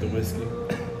 the whiskey.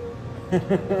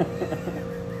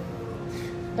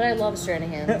 but I love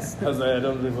Stranahan's. I was like, I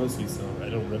don't drink whiskey, so I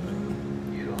don't rip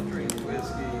it. You don't drink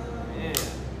whiskey, man.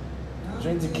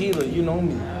 Drink tequila, you know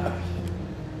me.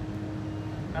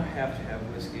 I have to have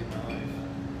whiskey in my life.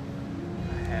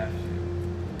 I have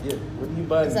to. Yeah, what do you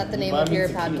buy? Is that the You name buy of me your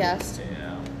tequila. podcast?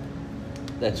 Yeah.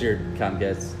 That's your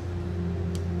Comcast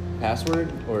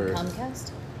password or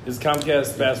Comcast? His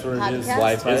Comcast password is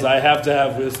Podcast? Wi-Fi? I have to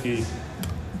have whiskey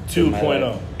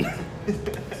 2.0.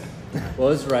 What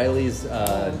was Riley's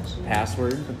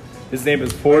password? His name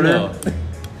is Porter. No.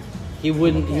 He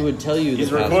wouldn't. He would tell you He's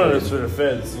the recording us password. for the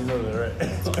feds. You know that, right?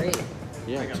 It's great.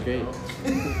 Yeah, it's great.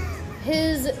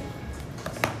 His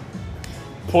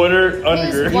Porter He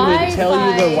Underger. would tell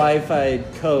you the Wi-Fi.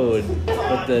 Wi-Fi code,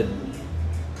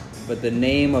 but the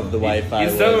name of the Wi-Fi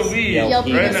He's was telling me. Yelp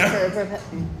Yelpy. Right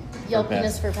penis now. Yelp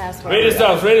penis for password. Rate his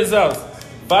house. Rate his house.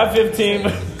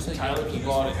 515. Tyler just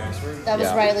bought a password. That was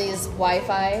Yeah. Riley's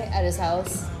Wi-Fi at his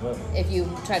house. If you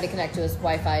tried to connect to his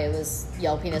Wi-Fi, it was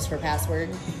yell penis for password.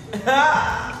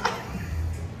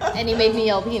 And he made me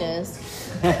yell penis.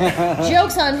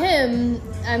 Joke's on him,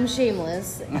 I'm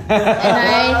shameless. And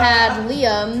I had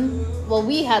Liam, well,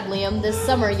 we had Liam this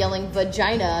summer yelling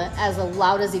vagina as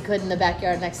loud as he could in the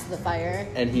backyard next to the fire.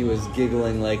 And he was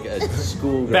giggling like a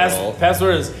schoolgirl.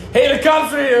 Password is, hey, the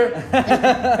cops are here.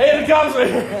 Hey, the cops are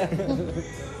here.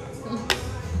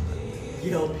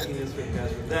 Yelp penis for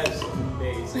password. That is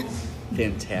amazing.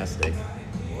 Fantastic.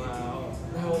 Wow.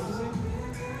 How old is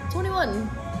he? 21.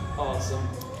 Awesome.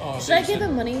 Oh, Should I give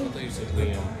him money? I thought you said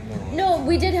Liam. Never mind. No,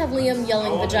 we did have Liam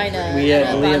yelling vagina We had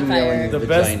at a Liam bonfire. yelling The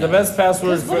Vagina. best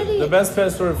password 'Cause what for did he- the best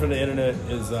password for the internet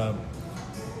is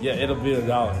yeah, it'll be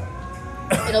 $1.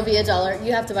 It'll be $1.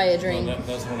 You have to buy a No, drink.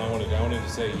 that's when I wanted to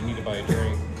say you need to buy a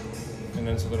drink. And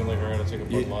then so then like I gotta take a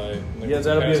Bud Light. And Yeah,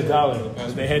 that'll be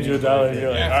 $1. They hand you $1 and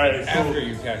you're like, all right, cool. After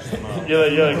you cash them out.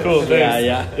 You're like, cool, thanks.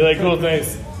 Yeah. You're like, cool,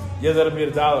 thanks. Yeah, that'll be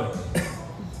 $1.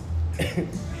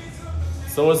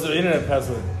 So what's the internet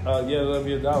password? Yeah, that'll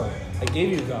be $1. I gave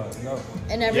you $1. No.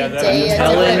 And every Yeah, day,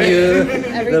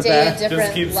 every the day a back. Just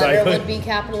different keep letter cycling. would be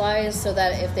capitalized, so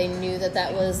that if they knew that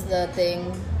that was the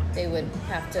thing, they would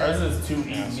have Ours to. is 2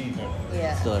 ED.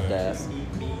 Yeah. Still have to ask.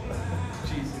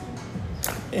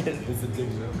 It's a dick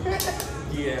joke.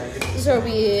 So are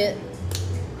we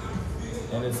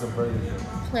And it's a burger joke.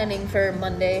 planning for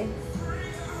Monday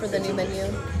for the new menu? I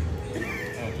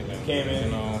don't think that, Came in.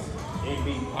 you know,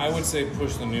 I would say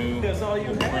push the new. That's all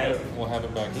you have. We'll have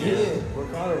it back here. We're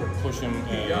calling it. Push him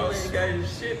Y'all as. ain't got your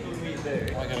shit with me there.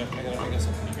 I got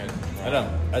something you guys. I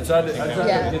know. I tried to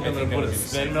Yeah. get them I to think put that'd a be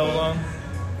spin mill on.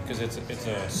 Because it's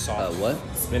a soft. What?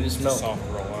 Spinach milk. Soft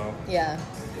rollout. Yeah.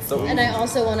 So And I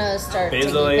also want to start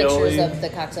Basil taking pictures aioli, of the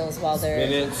cocktails while they're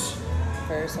spinach,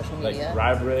 for social like media.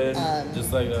 rye bread,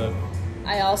 just like a.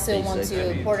 I also want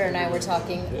Basic. to. Porter and I were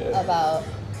talking about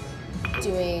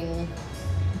doing.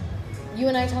 You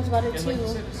and I talked about it too.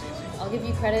 I'll give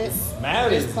you credit.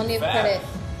 Mad There's is plenty of fast.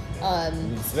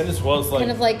 credit. Spinach was like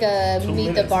Kind of like a 2 meet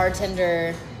the minutes.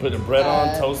 bartender Put the bread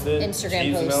on, toast it, Instagram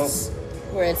cheese posts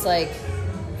where it's like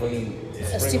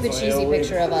a stupid cheesy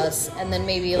picture of us, and then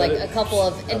maybe like a couple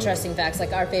of interesting facts,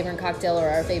 like our favorite cocktail or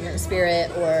our favorite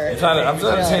spirit, or I'm trying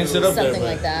to change it up there, something but-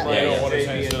 like that. Yeah, I don't want to JP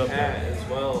change it and up Pat there. as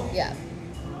well. Yeah.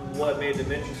 What made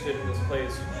them interested in this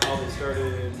place? How they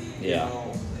started? Yeah. You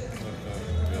know,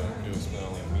 Do a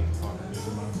smell like meat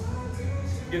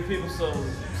coffee. give people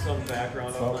some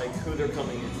background on like who they're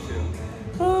coming into.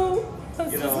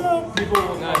 You know, know. people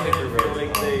will come in and feel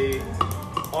like they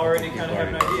already kind of have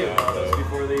an idea about us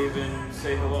before they even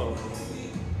say hello.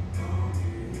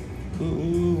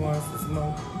 Who wants to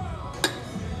smoke?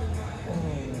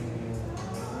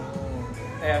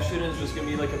 Ashton is just gonna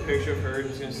be like a picture of her,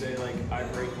 just gonna say like, "I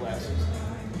break glasses."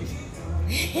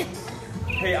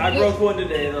 Hey, I broke one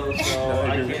today though, so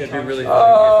I can't talk shit.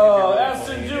 Oh,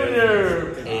 Ashton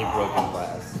Jr. A broken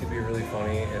glass. It'd be really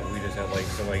funny if we just had like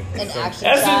some like. An action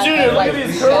Ashton shot Jr., of, look like, at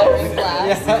these shattering girls.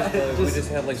 glass. we just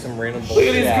had like some random. Look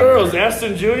at these girls,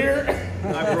 Ashton Jr.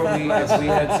 I broke If we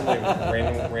had some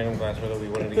like random glassware that we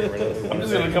wanted to get rid of, I'm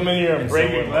just gonna come in here and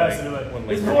break your glass and be like, when,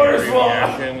 this we're water's interviewing full.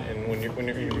 Ashton, and when you're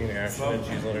interviewing Ashton, and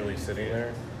she's literally sitting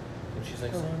there, and she's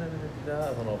like, "So da, da, da, da,"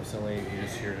 and then all of a sudden you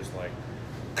just hear just like.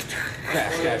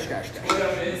 Crash.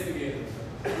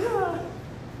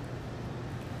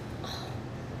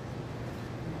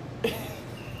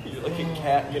 You're like a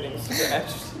cat getting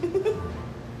scratched.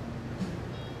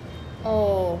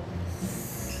 Oh.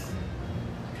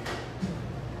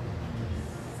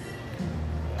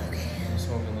 I'm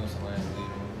smoking this last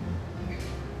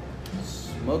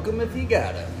Smoke 'em if you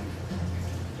got 'em.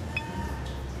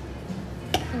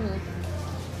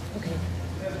 Okay.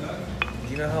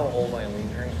 Do you know how old Eileen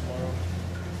turns tomorrow?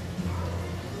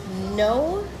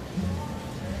 No,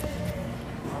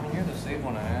 You have to save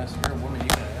when I ask her. When are you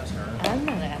gonna ask her? I'm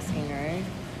not asking her.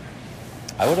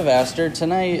 I would have asked her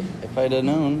tonight if I'd have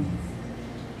known.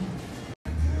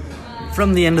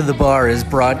 From the End of the Bar is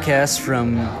broadcast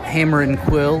from Hammer and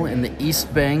Quill in the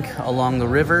East Bank along the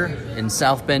river in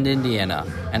South Bend, Indiana.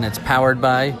 And it's powered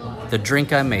by the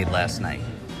drink I made last night.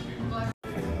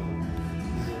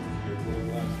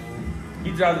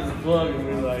 He dropped his plug and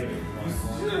we were like,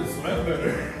 you should smell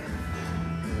better.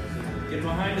 Get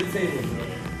behind the table, bro.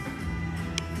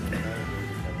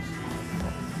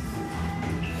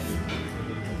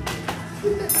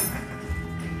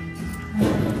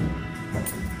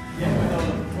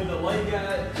 When the light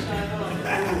got shined on, I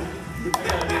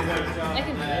gotta do a better job. I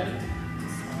can do it.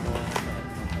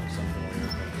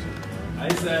 I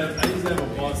used to have a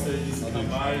boss that used to come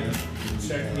by and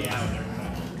check me out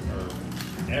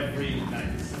every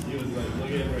night. He was like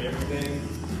looking for everything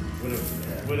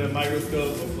with a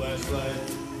microscope, a flashlight,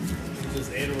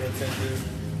 just animal attention.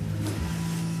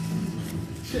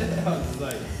 I was just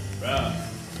like, bruh.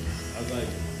 I was like,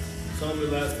 told me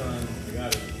last time, I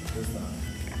got it this time.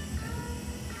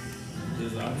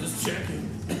 He's like, I'm just checking.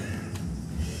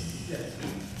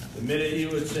 The minute he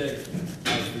would check, I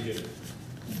would forget it.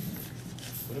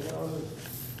 What about all this?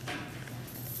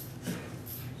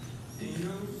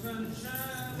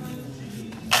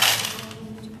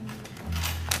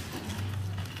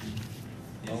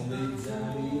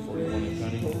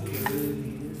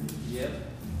 Yep.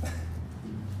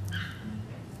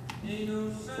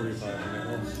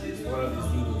 45 What are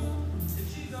these noodles?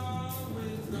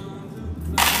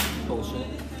 Bullshit.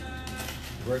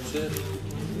 Work shit?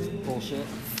 Bullshit.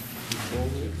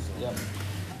 Yep.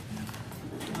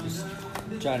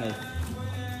 Just Trying to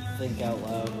think out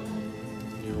loud.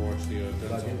 you ever watch the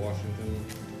Denzel Washington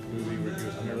movie where he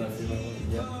was under that feeling?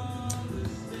 Yep.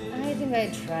 I think I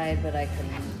tried, but I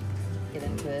couldn't get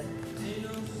into it.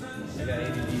 I got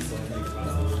ADD, so I think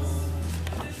hospitals.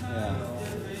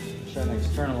 Yeah. Trying to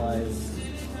externalize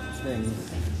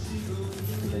things.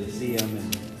 They see them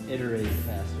and iterate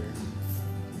faster.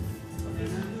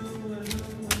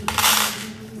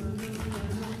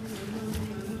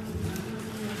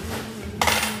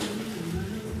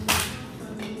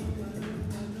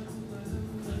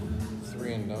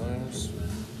 Three and dimes.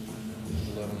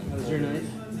 11 and How was your night?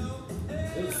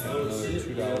 Another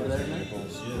 $2 Over there for tonight?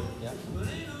 nickels. Yeah.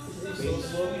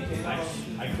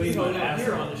 I cleaned my ass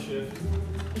here up. on the shift.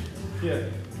 Yeah.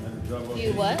 I drove up You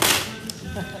here. what?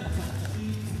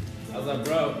 I was like,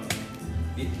 bro.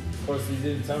 Of course, he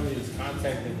didn't tell me his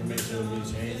contact information would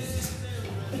be changed.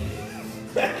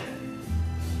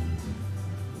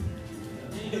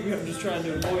 I'm just trying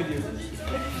to avoid you.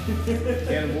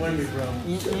 Can't avoid me, bro.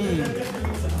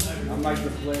 I'm like the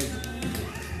plague.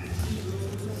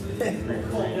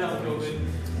 Calm down, COVID.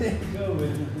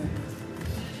 COVID.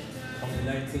 On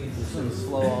the 19th. It's been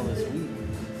slow all this week.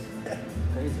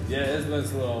 Crazy. Yeah, it's been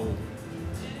slow.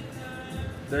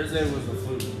 Thursday was the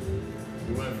fluke.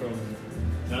 We went from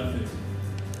nothing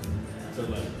to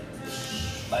like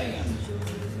Bam.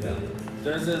 yeah.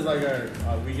 Thursday's like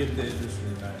our we get the industry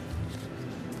night.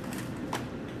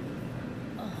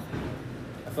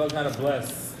 I felt kind of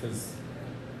blessed because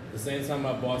the same time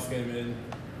my boss came in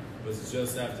was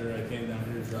just after I came down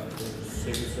here to drop the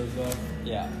chicken strips off.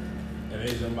 Yeah. And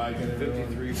Asian Mike and everyone.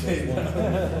 53 plus 1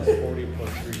 plus 40 plus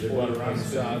 340 They bought a round plus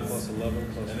of 50 shots. plus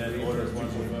 11 plus And then 3 ordered a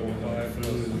plus bunch of 2.45 plus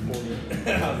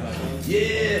 40. I was like,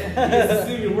 yeah, this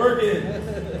thing working.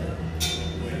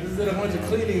 This is a bunch of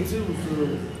cleaning too, so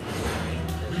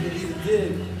he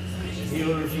did. And he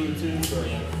ordered food too, so I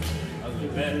was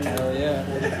like, man. Hell yeah.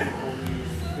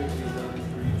 40, 50, 11,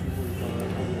 3,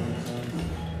 245, 41 cents.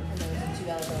 And there was a $2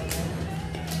 bill in there.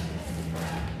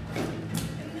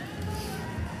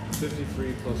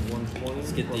 53 plus 120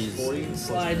 Let's get plus these 40 plus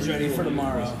slides ready for 340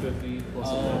 tomorrow. plus 50 plus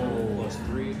Oh. 11 plus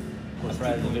 3 plus I'll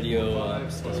probably the video,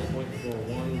 2.45 plus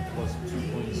 0.41 plus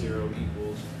 2.0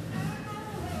 equals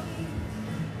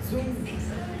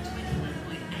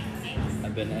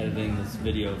I've been editing this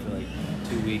video for like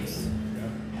 2 weeks.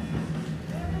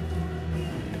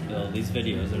 Well, these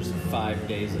videos, there's 5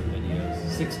 days of videos.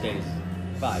 6 days.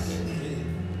 5 days.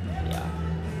 Yeah.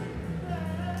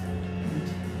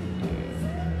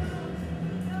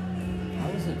 How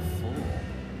is it full?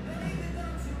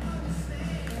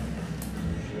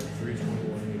 you have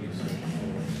 321.86.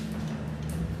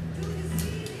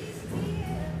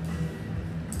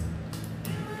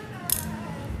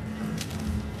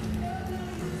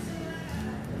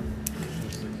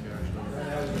 Just the cash number.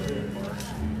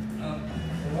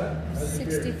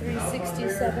 63,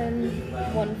 67,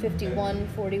 151,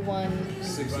 41,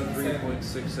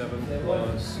 63.67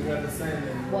 plus You got the same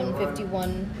thing.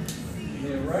 151.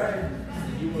 Yeah, right.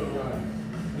 You went right.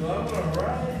 No, I went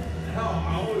right. Hell,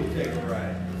 I always take a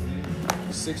ride.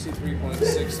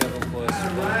 63.67 plus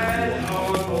Ride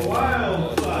on the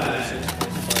wild side.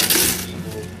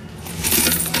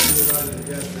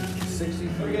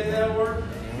 63. Okay, that work?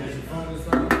 Get your phone this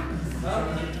time.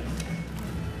 Huh?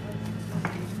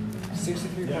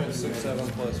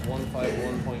 63.67 plus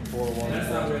 151.41 That's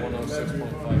not plus right.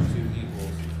 106.52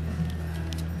 equals.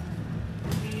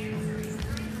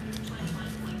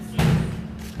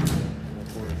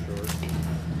 A quarter short.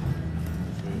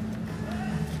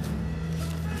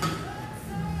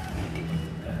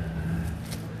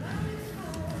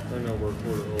 I know we're a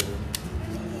quarter over.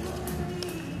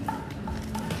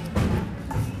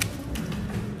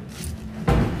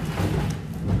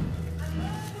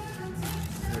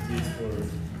 With these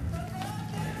quarters.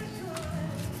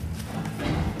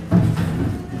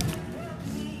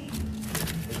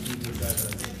 Let's keep this guy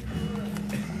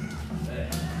done.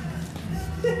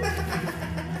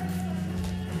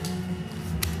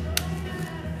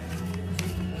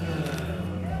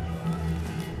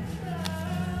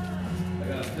 I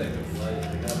gotta take a flight.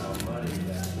 I got my money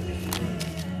back.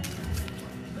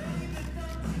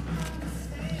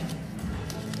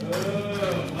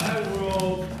 Oh, my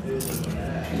world is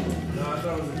bad. No, I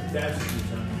thought it was a catastrophe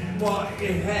time. Well,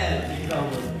 it has become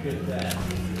a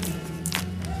catastrophe.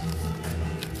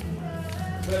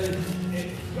 But it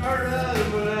started out as a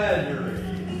menagerie.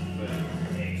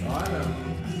 Oh, I know.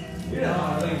 You know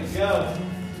how things go.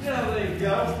 You know how things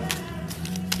go.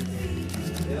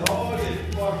 It all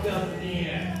gets fucked up in the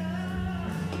end.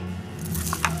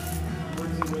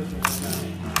 Where's he with me now?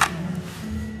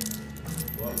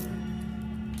 Well,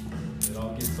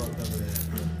 all get sucked up in that.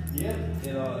 Yeah,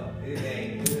 it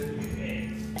ain't good.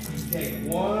 You take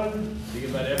one. Think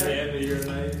about every end of your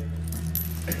night.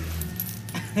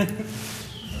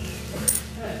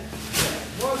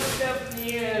 One step in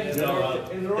the end. In the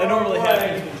That wrong normally way.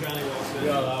 happens when Johnny walks in. We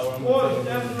all out where I'm One gonna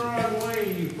step in the wrong way,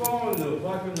 and you fall into a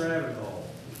fucking rabbit hole.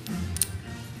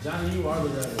 Johnny, you are the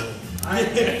rabbit hole.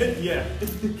 Yeah.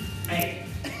 Hey,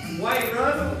 White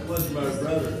Rabbit was my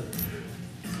brother.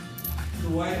 The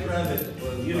White Rabbit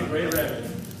was You're my the great brother.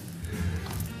 rabbit.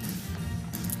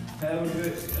 Have a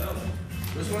good.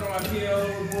 Which one am I PL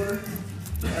reporter?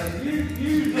 You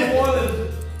the one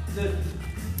that's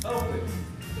open.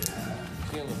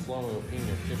 See on the floor of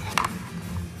opinion kitchen.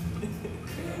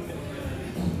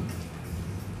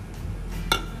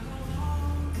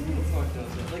 Who the fuck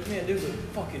does that? Like, man, there's a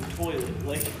fucking toilet.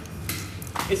 Like,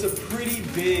 it's a pretty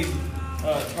big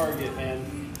Target, man.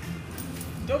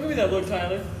 Don't give me that look,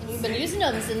 Tyler. We've been using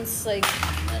them since like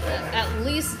at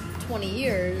least 20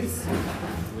 years.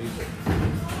 At least 2 or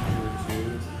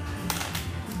 2.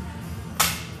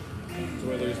 So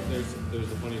where there's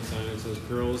a funny sign that says,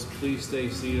 "Girls, please stay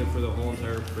seated for the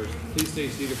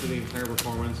entire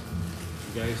performance.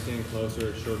 You guys stand closer,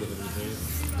 it's shorter than you think."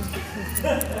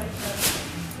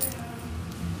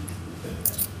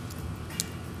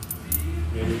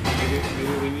 Maybe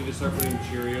we need to start putting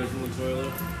Cheerios in the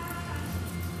toilet.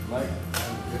 Mike,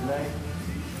 good night.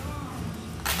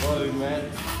 Love you,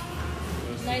 man.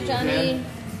 Good night, Johnny.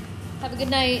 Have a good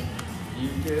night. You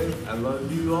too. I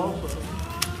love you also.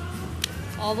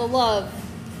 All the love.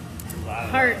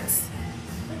 Hearts.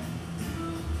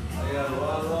 I got a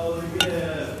lot of love to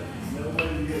give. No way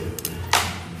to give.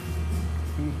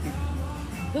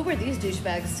 Who were these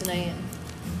douchebags tonight?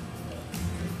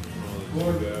 All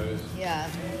the good guys. Yeah,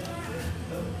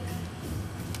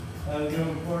 How's it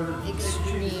going, Porter?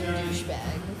 extreme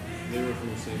douchebag. They were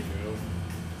from St. Joe,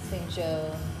 St.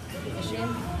 Joe, Michigan.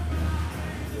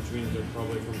 which means they're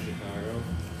probably from Chicago.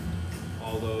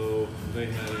 Although they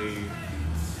had a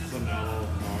phenomenal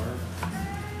car.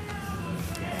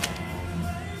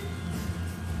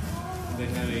 They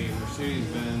had a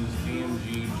Mercedes-Benz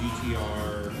AMG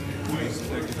GTR Ice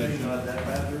Tech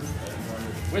Edition.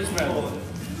 Which one?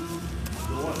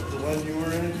 The one you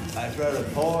were in? I tried to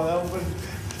pull it open.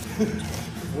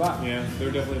 Yeah,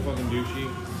 they're definitely fucking douchey.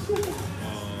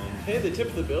 Hey, they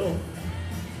tipped the bill.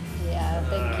 Yeah,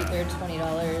 they can keep their $20.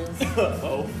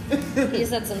 Oh. He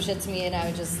said some shit to me, and I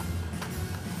would just,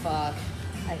 fuck.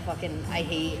 I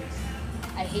hate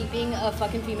being a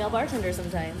fucking female bartender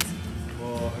sometimes.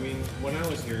 Well, I mean, when I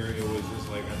was here, it was just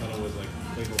like, I thought it was like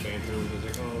playful banter. It was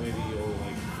like, oh, maybe you'll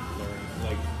like learn.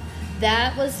 Like,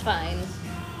 That was fine.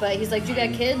 But he's like, do you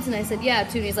got kids? And I said, yeah,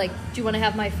 too. And he's like, do you want to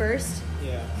have my first?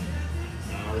 Yeah.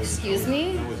 Excuse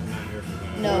me? I was not here for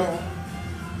that. No.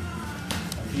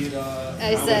 I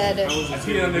I said, was I just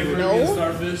peed here on the to do it. Caribbean No.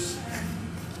 starfish.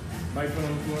 Mike put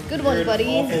on the floor. good one, You're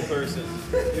buddy. an awful person.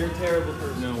 You're a terrible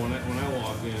person. No, when I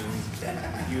walked in,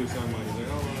 he was talking about, he's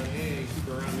like, oh, hey, keep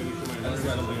around, maybe she might learn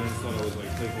something. I just thought it was like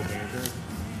playful banter.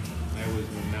 I was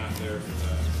not there for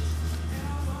that.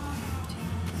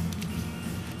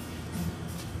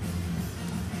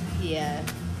 Yeah.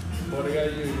 What I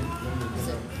got you? He's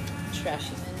a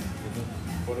trashy man.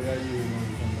 What I got you when we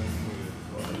come back?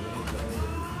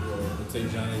 We'll take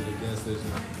Johnny to the gas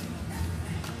station.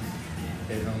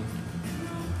 Head home.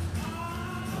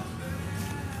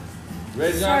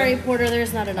 Ready, Johnny? Sorry, Porter,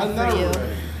 there's not enough I'm for not you.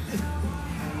 ready.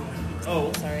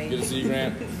 Oh. Sorry. Good to see you,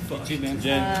 Grant.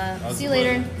 Jen. How's See you the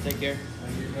later. weather? Take care.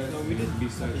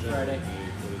 Besides that, Friday.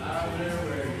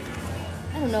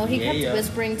 I don't know. He kept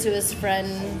whispering to his friend.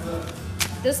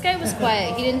 This guy was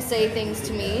quiet. He didn't say things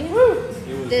to me. it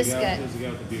was This the guy. It was the guy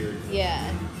with the beard.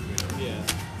 Yeah. Yeah.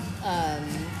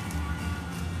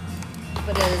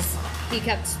 But he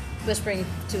kept whispering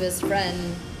to his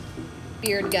friend,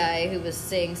 beard guy, who was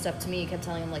saying stuff to me. He kept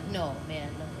telling him like, "No, man,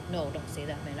 no, don't say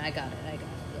that, man. I got it. Like,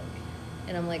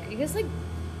 and I'm like, "Are you guys like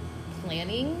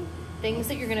planning things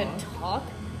that you're gonna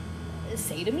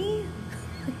say to me?"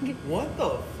 What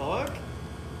the fuck?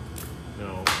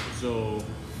 No, so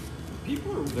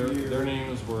People are their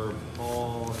names were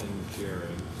Paul and Jared.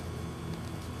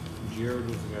 Jared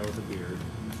was the guy with the beard.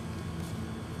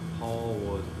 Paul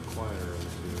was the quieter of the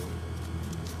two.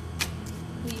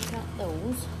 We got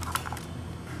those.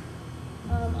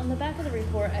 On the back of the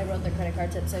report, I wrote their credit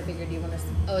card tips. I figured you want to.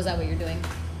 Oh, is that what you're doing?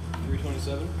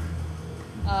 327?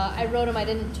 I wrote them. I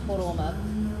didn't total them up.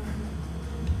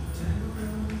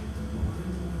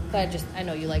 But I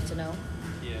know you like to know.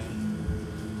 Yeah.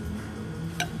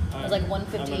 It was like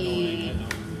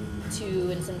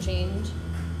 152 and some change.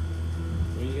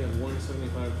 Well, you got 160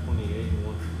 175, 28, and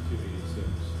 152, 86.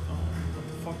 Oh, what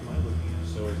the fuck am I looking at?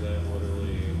 So is that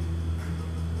literally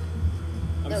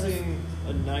I'm That was- seeing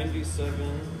a 97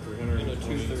 and a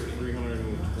 230.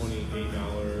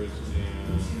 $328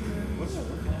 and What am I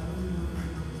looking at?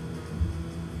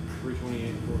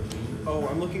 328.14. Oh,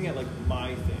 I'm looking at like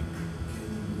my thing.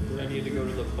 I need to go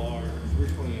to the bar.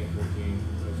 328.14.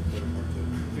 That's a credit card tip.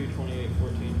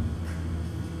 328.14.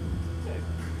 Hey.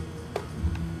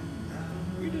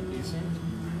 We did decent.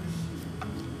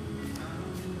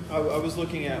 I was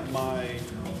looking at my,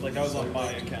 like I was on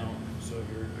my account. So if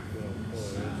you're going to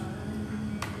close,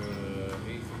 go to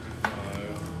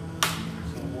 855.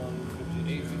 So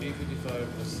 150. 855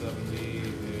 plus 70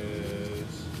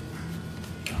 is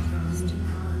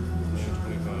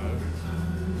 925.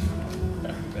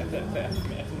 Bad,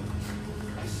 man.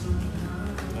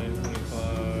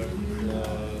 925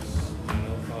 plus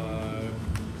 905.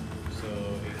 So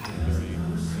 1830.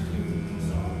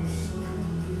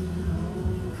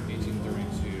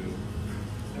 1832.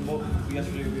 And what,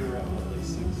 yesterday we were at what, like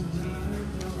 16?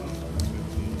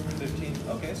 15?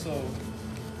 Okay, so.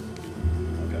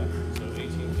 Okay. So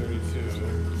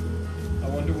 1832. I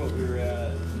wonder what we were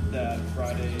at that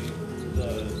Friday,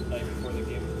 the night before the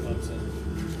game with Clemson.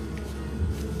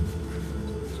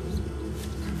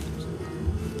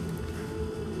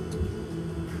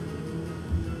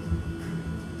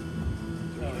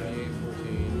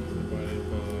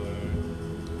 Divided by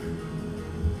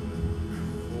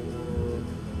 4,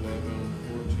 11,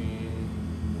 14,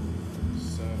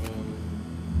 7,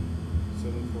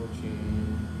 7,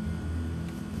 14,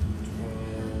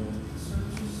 12,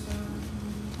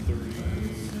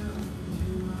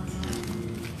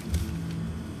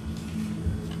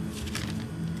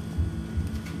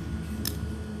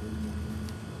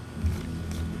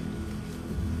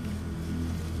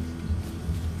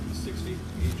 60 each.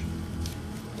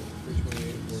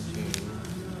 328.14.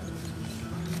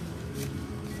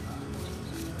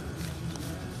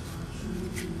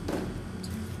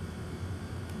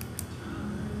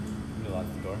 Can you lock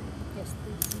the door? Yes,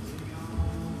 please.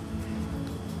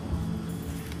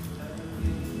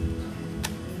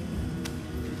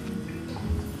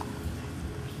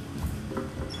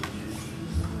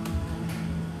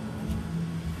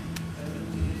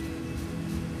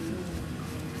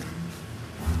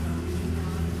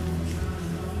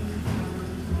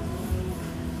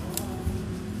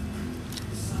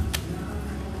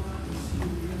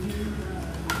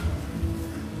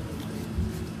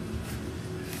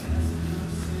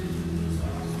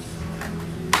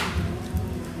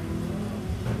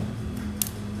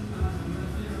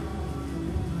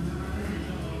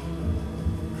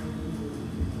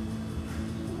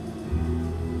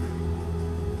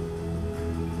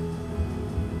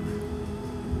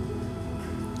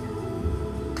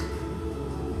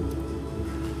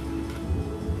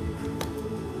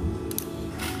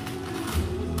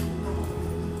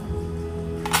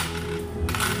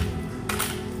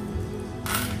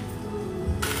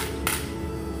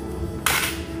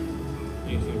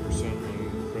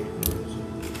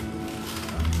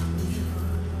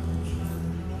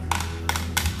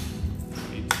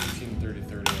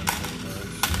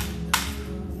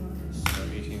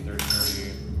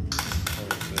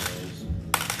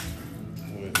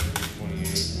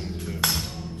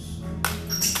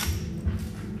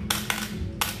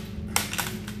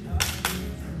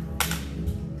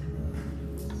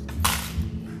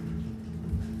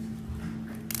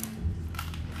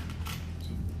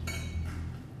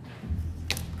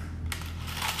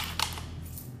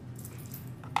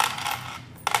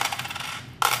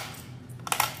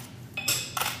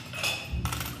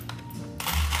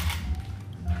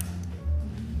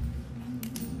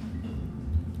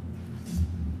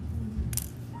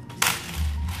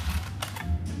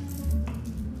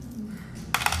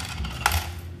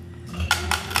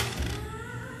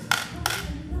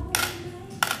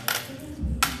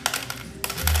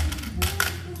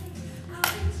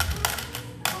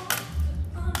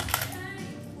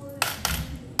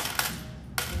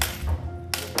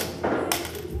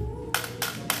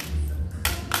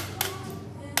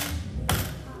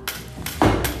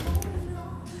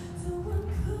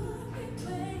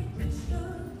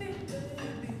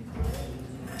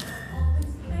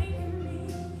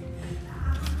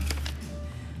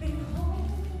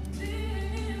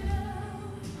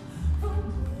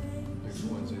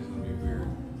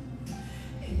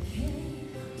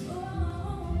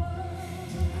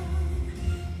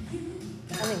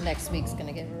 think next week's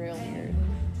gonna get real weird.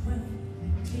 I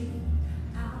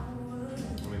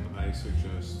mean, I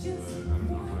suggest that, I don't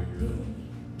know how you're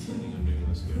planning on doing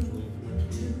the scheduling for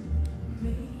next week.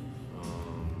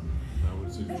 I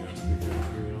would suggest we go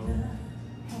through on.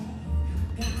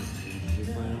 Contingency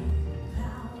plan.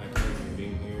 I plan on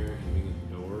being here and being at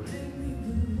the door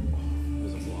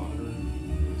as a blocker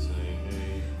and saying,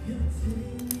 hey,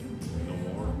 no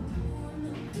more.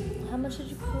 How much did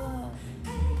you pull out?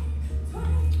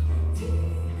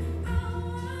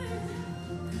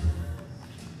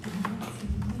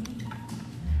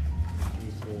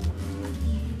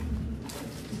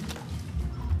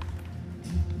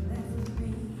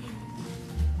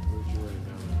 Where'd you write it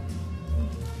down?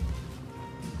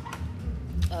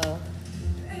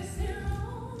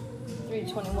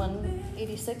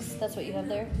 321.86. That's what you have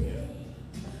there.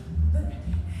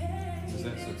 Because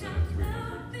that sits in at 300.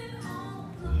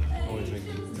 Always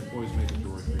make the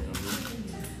door 300.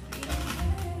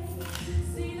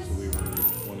 So we were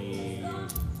 20.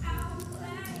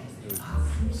 It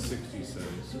was 60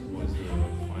 cents was the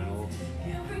final.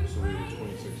 So we were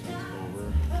 26 cents over.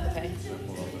 Okay. So I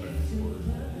pulled out that extra quarter.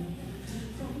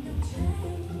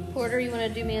 Porter, you want to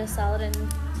do me a solid and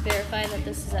verify that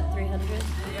this is at 300?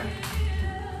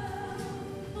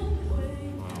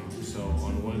 So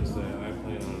on Wednesday, I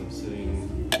plan on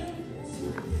sitting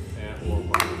at or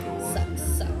by the door.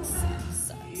 Sucks.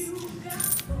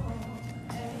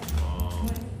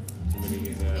 I'm gonna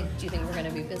get that. Do you think we're going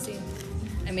to be busy?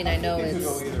 I mean, I know It could go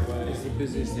it's... either way. It's the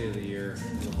busiest day of the year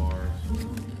in the bars.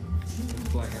 It's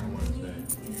Blackout Wednesday.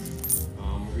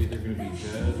 We're either going to be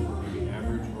dead, or we're going to be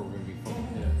average, or we're going to be fucking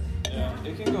hit. Yeah,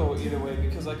 it can go either way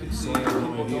because I could see people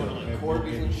going to like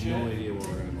Corby's and shit. No idea what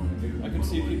we're going to fucking do. I could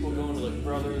see people going to like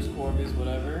Brothers, Corby's,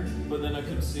 whatever. But then I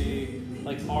could see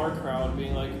like our crowd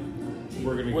being like,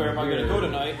 We're going to where am I going to go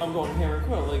tonight? I'm going to Hammer and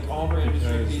Quill. Like all of our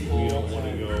industry Because people. we don't want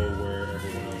to and go where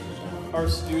everyone else is going. Our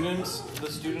students,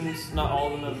 the students, not all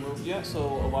of them have moved yet, so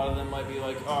a lot of them might be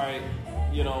like, all right,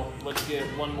 you know, let's get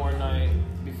one more night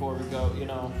before we go, you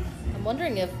know. I'm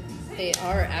wondering if they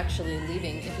are actually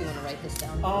leaving, if you want to write this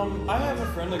down. I have a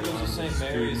friend that goes to St.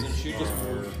 Mary's and she just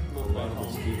moved A back lot of the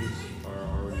home. students are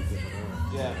already different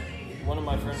out. Yeah, one of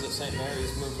my friends at St.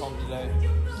 Mary's moved home today. I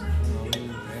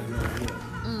have no idea.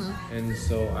 And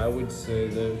so I would say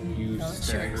that you No, it's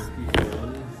stagger yours. people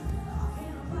in.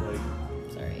 Like,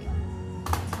 Sorry.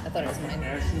 I thought it was mine.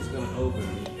 Ashton's gonna open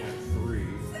at 3.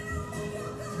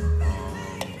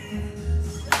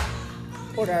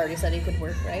 Porter already said he could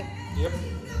work, right? Yep.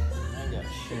 I got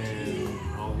shit. And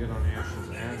I'll get on Ashton's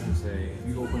ass and say, if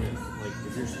you open it, like,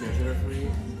 if you're scheduled at 3,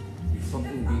 you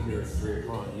fucking be here at 3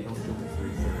 o'clock. You don't show up at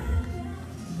 3:30.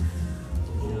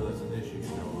 You know that's an issue,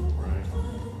 you know, right?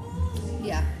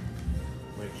 Yeah.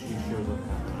 Like, she shows up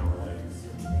half an hour late.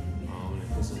 And it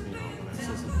pisses me off when I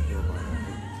say something to her about it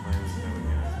time and time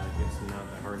again. Like, it's not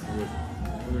that hard to do.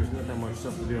 Well, there's not that much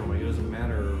stuff to do. I'm like, it doesn't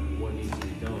matter what needs to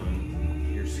be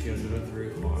done. You're scheduled at 3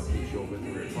 o'clock. You show up at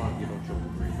 3 o'clock. You don't show up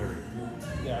at 3:30.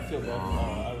 Yeah, I feel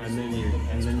bad. And then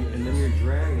you're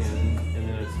dragging, and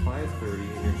then it's 5:30,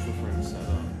 and you're still trying to set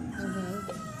up.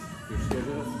 You're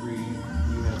scheduled at 3.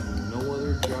 You have no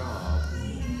other job.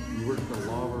 You work at the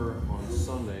lobber on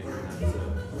Sunday, and that's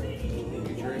it. You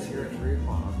get your ass here at 3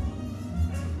 o'clock.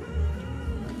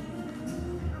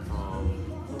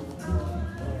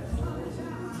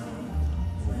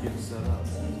 Get set up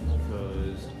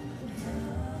because.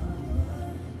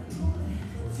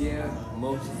 Yeah,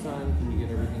 most of the time, when you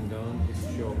get everything done, if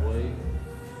you show up late,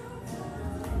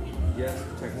 yes,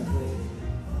 technically,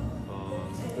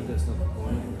 but that's not the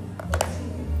point.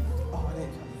 Oh, I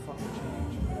didn't fucking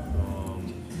change.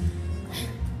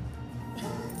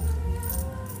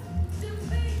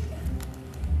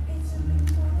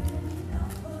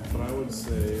 But I would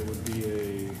say it would be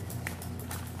a,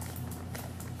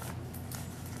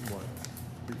 what,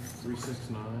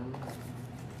 369?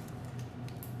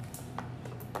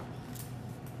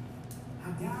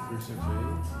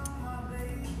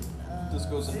 This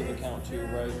goes into the count too,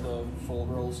 right? The full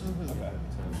rolls? Okay.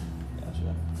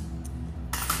 Gotcha.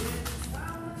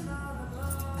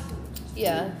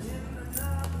 Yeah.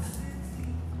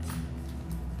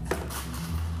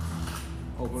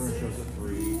 Opener shows at 3,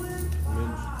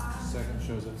 mid-second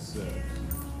shows at 6,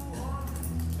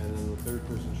 and then the third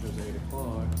person shows at 8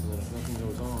 o'clock, and then if nothing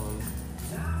goes on,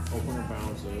 opener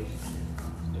bounces.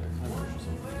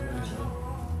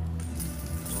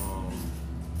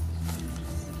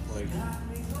 Like,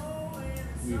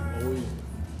 we've always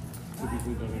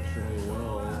typically done extremely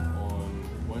well on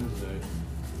Wednesday.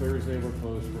 Thursday we're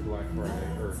closed for Black Friday,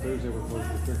 or Thursday we're closed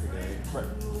for Turkey Day. Right.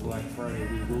 Black Friday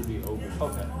we will be open.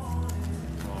 Okay.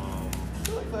 I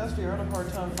feel like last year I had a hard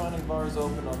time finding bars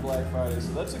open on Black Friday,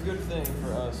 so that's a good thing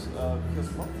for us because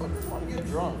motherfuckers want to get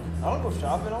drunk. I don't go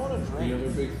shopping, I want to drink. The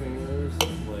other big thing is,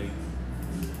 like,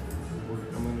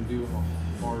 I'm going to do a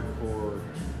hardcore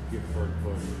gift card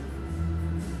push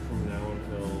from now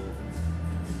until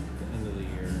the end of the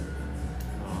year.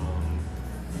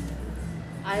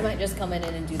 I might just come in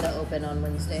and do the open on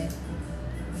Wednesday.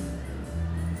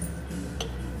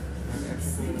 Come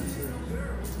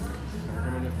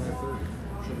in at 5:30.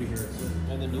 She'll be here at 6.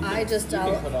 And then you I can, just you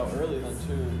out- can put out early then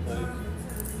too, like,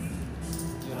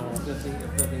 you know. If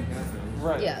nothing happens.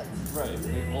 Right. Yeah. Right.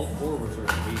 Like, all 4 of us are going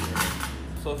to be here.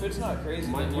 So if it's not crazy,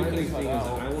 My then you big can thing put is that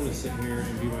out. I want to sit here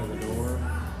and be by the door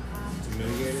to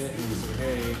mitigate it and say,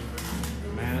 hey,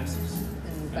 masks.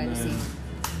 And find a then seat.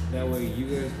 that way you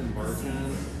guys can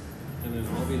bartend, and then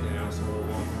I'll be the asshole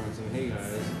walking around saying, hey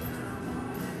guys,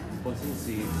 button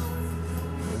seats,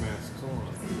 the masks on.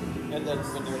 And then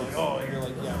when you're like, oh, you're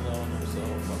like, yeah, no, so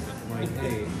fuck it. Like,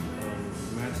 hey,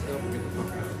 mask up and get the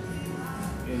fuck out.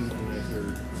 In a nicer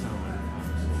tone,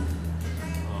 obviously.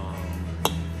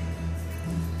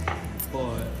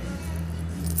 But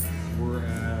we're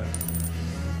at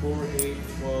 4, 8,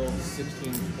 12,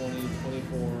 16, 20,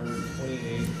 24,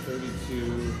 28,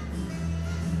 32.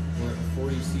 We're at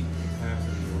 40 seat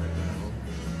capacity right now.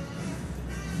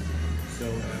 So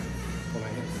when I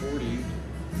hit 40,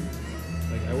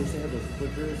 like I wish they had those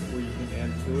clickers where you can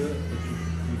add to it, but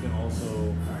you can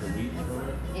also delete from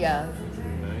it. Yeah. Which would be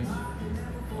nice.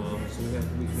 So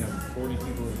we can have 40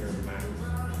 people in here max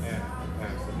at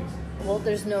capacity. Well,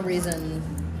 there's no reason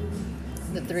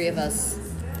the 3 of us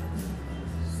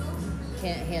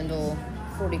can't handle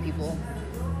 40 people.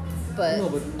 But, No,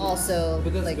 but also,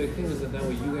 But that's like, the big thing is that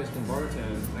way you guys can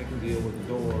bartend, I can deal with the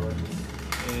door,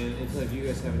 and instead of you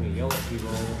guys having to yell at people,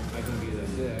 I can be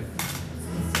that dick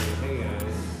and say, hey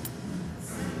guys,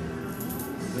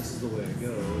 this is the way it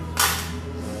goes.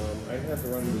 I have to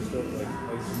run to the store, like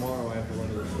tomorrow I have to run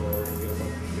to the store and get a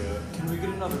bunch of shit. Can we get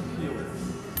another peeler?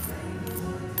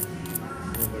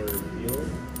 Another dealer?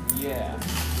 Yeah.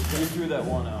 You threw that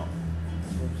one out.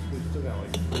 We've still got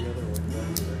like 3 other ones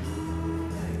back there.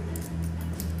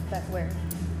 back where?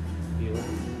 Dealer.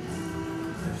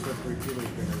 There's still 3 dealers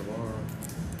here tomorrow.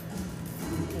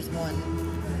 There's one.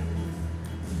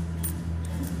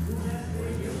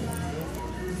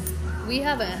 We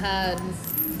haven't had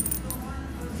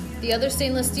the other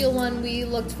stainless steel one we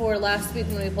looked for last week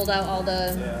when we pulled out all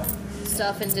the Yeah.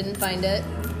 stuff and didn't find it.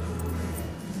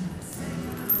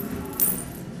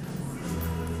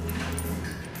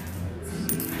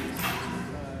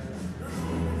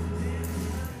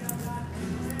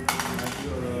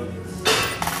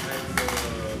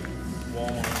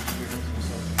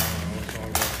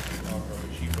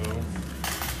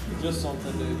 Just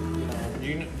something to, you know.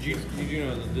 You do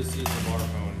know that this is the bar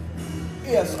phone.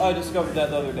 Yes, I discovered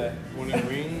that the other day. When it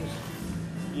rings,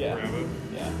 Yeah. grab it.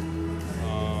 Yeah.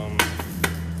 And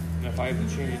if I have to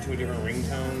change it to a different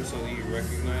ringtone so that you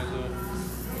recognize it,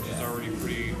 which is already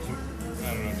pretty, I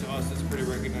don't know, to us it's pretty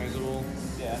recognizable.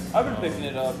 Yeah. I've been picking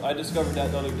it up. I discovered that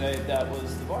the other day. That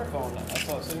was the bar phone. I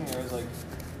saw it sitting there. I was like,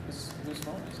 whose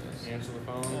phone is this? Answer the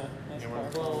phone. Yeah, that's Hammer bar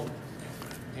Quill. phone.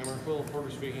 Hammer Quill, Porter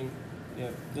speaking. Yeah.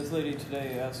 This lady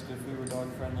today asked if we were dog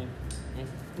friendly.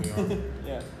 We are.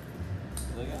 Yeah. I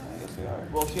was like, yeah, I guess we are.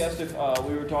 Well, she asked if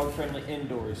we were dog friendly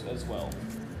indoors as well.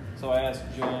 So I asked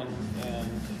Jen, and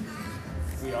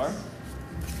we are.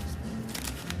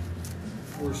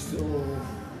 We're still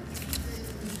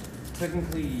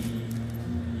technically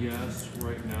yes.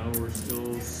 Right now we're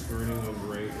still skirting a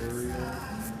gray area.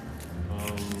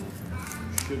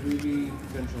 Should we be?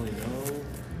 Potentially no.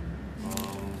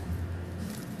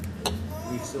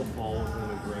 We still fall within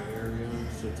a gray area,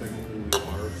 so technically we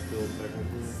are still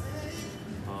technically.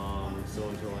 So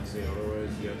until I say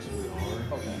otherwise, yes, we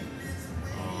are. Okay.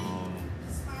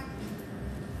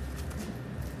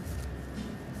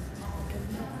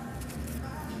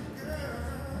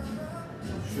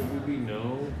 Should we be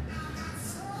no?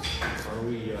 Are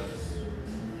we yes?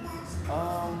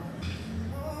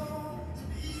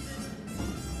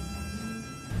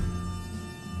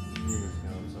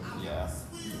 Yeah.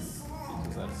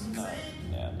 Because that's not.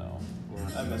 Yeah, no.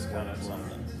 I miscounted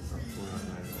something.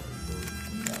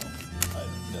 No, I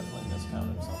definitely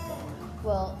miscounted something.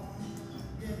 Well,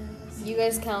 you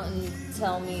guys count and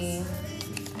tell me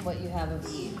what you have of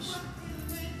each. 1,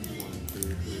 2,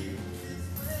 3,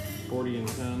 40 and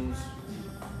 10s.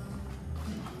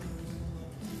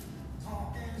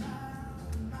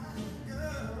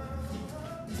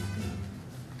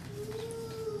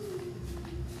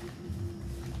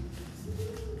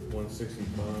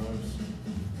 $165s.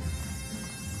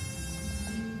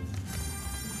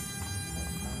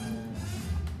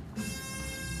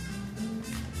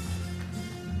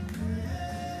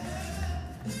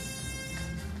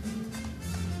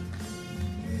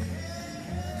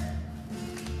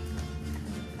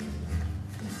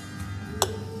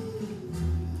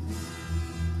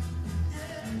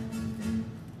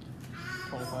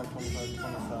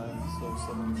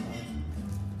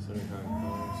 75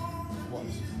 pounds.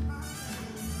 Once.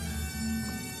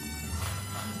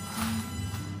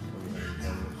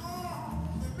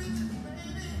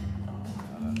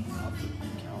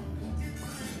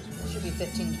 Should be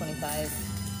 1525.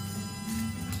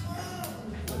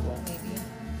 Maybe.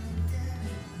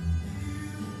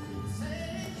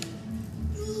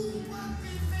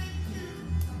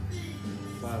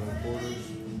 Five and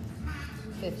quarters.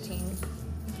 15.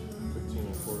 15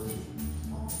 and quarters.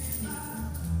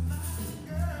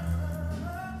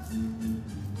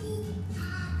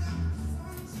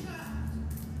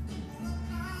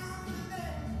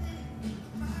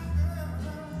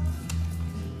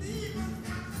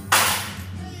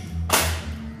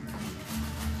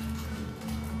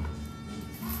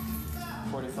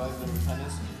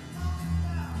 Tennis.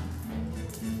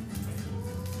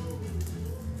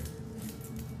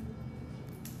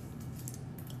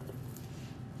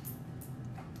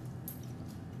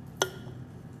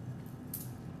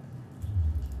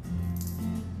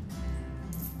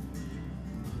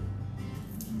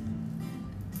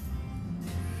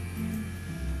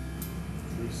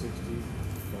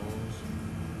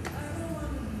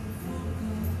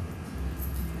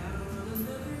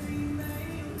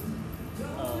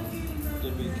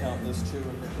 Did we count this too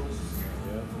in nickels?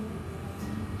 Yeah.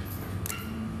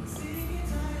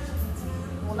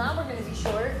 Well, now we're going to be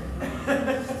short.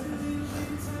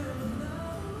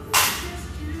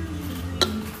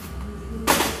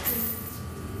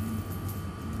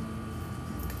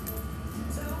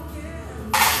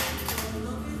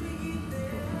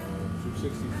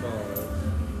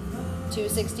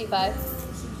 $265.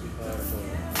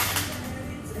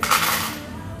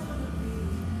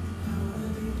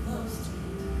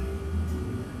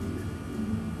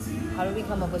 How do we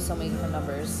come up with so many different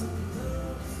numbers?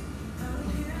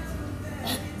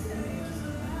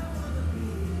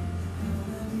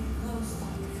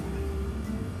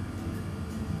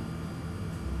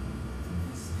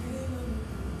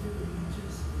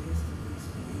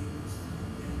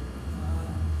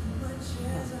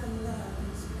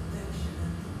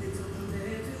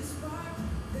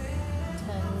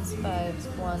 Tens, fives,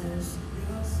 ones,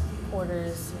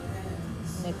 quarters,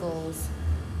 nickels.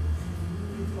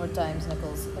 Or dimes,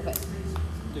 nickels. Okay.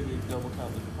 Did we double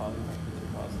count the deposit? The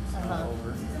deposit's not Uh-huh.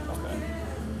 over. Okay.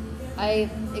 I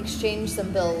exchanged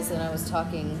some bills and I was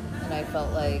talking and I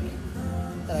felt like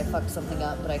that I fucked something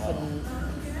up, but I couldn't.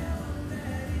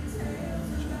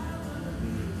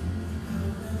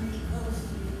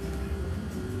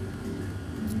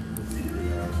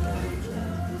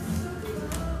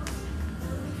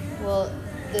 Well,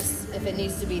 this, if it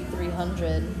needs to be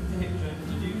 300, Hey,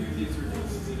 Jen, did you do these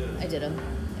reduces? I did them.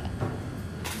 Yeah.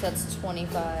 So that's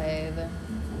 25,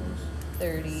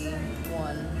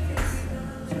 31.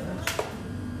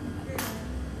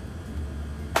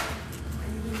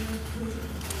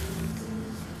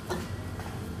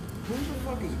 Who the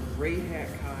fuck is Gray Hat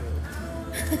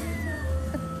Kyle?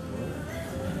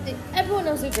 Everyone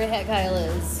knows who Grey Hat Kyle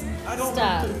is. I don't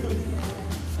Stop. know.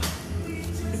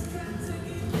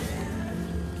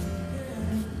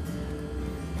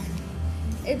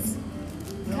 It's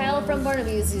Kyle from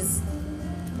Barnaby's. He's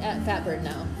at Fatbird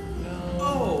now.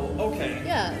 Oh, okay.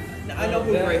 Yeah, I know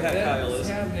who Gray Hat Kyle That is.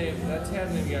 tab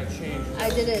name got changed. I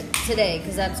did it today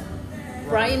because that's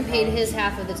Brian paid his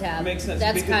half of the tab. Makes sense.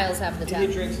 That's because Kyle's half of the tab.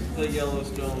 He drinks the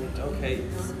Yellowstone. Okay.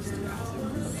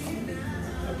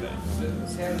 Okay.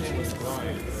 The tab name was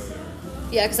Brian.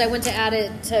 Yeah, because I went to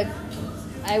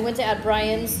add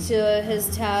Brian's to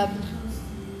his tab.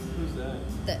 Who's that?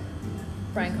 That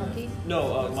Brian Conkey.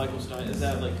 No, Michael Stein. Is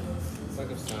that like?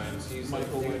 Michael Steins.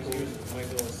 Michael.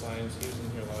 Michael Steins. He was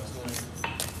in here last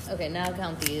night. Okay, now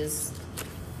count these.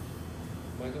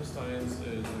 Michael Steins is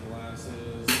in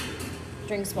glasses.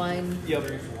 Drinks wine. Yep.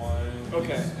 Drinks wine.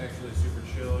 Okay. He's actually super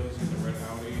chill. He's in the red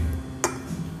Audi.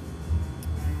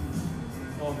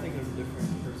 Oh, I'm thinking of a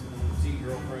different person. Z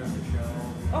girlfriend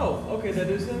Michelle. Oh, okay. That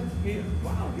is him.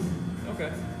 Wow.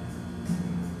 Okay.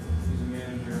 He's a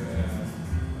manager at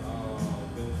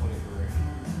Bill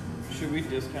 23. Should we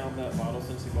discount that bottle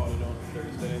since he bought it on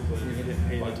Thursday, but he didn't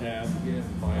pay the tab? He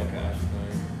didn't buy it Okay. last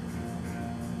night.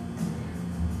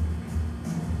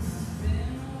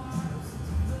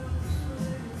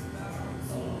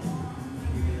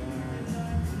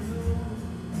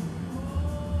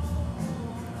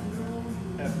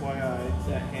 FYI,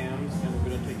 that ham's, and we're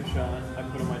gonna take a shot. I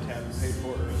put on my tab and paid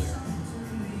for it earlier.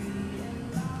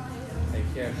 I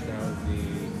cashed out the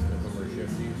November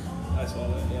shifties I saw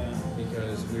that, yeah.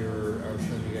 because I was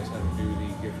showing you guys how to do the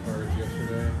gift cards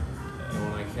yesterday. And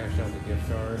when I cashed out the gift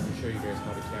card to show you guys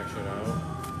how to cash it out,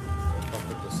 I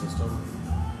fucked up the system.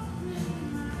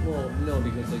 Well, no,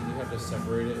 because like you have to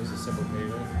separate it as a separate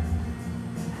payment.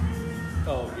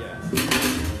 Oh yeah.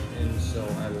 And so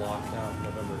I locked out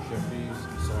November shift fees,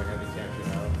 so I had to cash it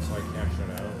out. So I cashed it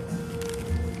out.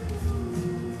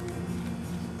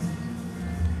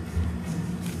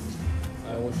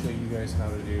 I will show you guys how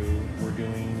to do. We're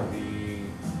doing the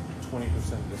 20%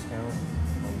 discount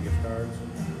on gift cards.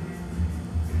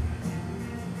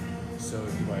 So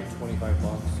if you buy $25, you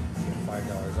get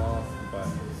 $5 off. But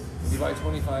if you buy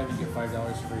 25, you get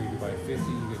 $5 free. If you buy 50,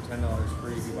 you get $10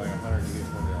 free. If you buy 100, you get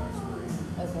 $20 free.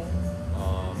 Okay.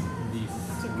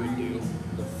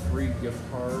 The free gift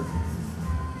card,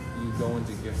 you go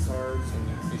into gift cards and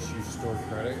you issue stored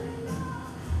credit,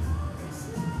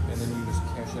 and then you just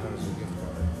cash it out as a gift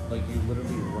card. Like you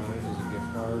literally run it as a gift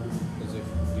card, as if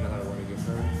you know how to run a gift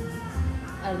card.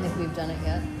 I don't think we've done it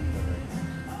yet. Okay.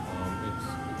 It's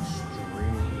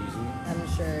extremely easy. I'm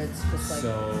sure it's just like.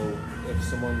 So if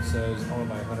someone says, I want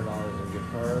to buy $100 in gift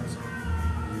cards,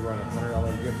 you run a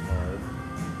 $100 gift card,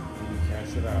 and you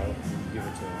cash it out, and you give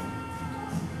it to them.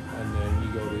 And then you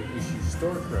go to issue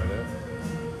store credit,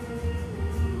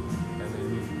 and then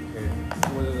you pay,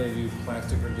 whether they do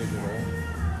plastic or digital,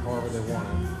 however they want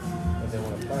it. If they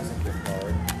want a plastic gift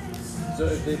card. So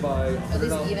if they buy Are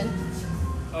these $100, even?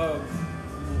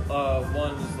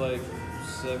 One is like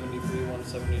 73,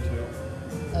 172.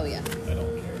 Oh yeah. I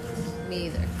don't care. Me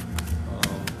either.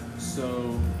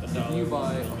 So if you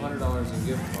buy $100 in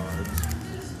gift cards,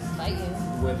 Fight you.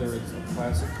 whether it's a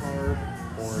plastic card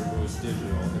or it goes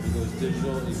digital. If it goes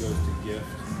digital, it goes to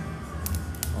gift,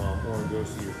 or it goes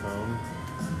to your phone.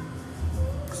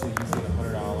 So you get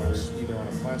 $100 either on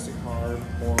a plastic card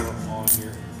or on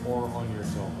your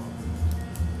cell phone.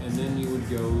 And then you would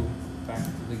go back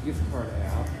to the gift card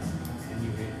app and you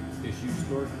hit issue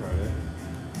stored credit,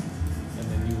 and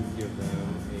then you would give them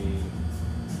a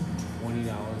 $20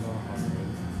 on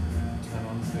 100, 10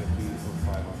 on 50,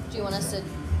 or 5 on 50. Do you want us to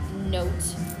note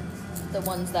the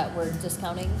ones that we're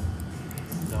discounting?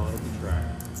 No, it'll be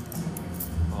tracked.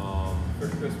 For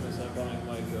Christmas, I'm buying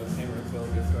like a Hammer and Fill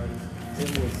gift card.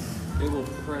 It will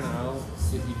print out,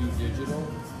 if you do digital,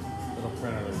 it'll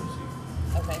print out a receipt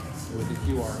Okay. with the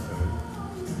QR code,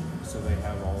 so they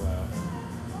have all that.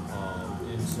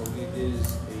 And so it is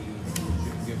a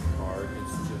legit gift card,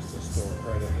 it's just a store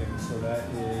credit. And so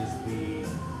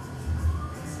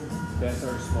that's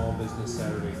our Small Business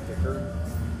Saturday kicker.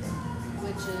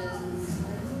 Which is.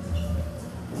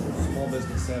 Small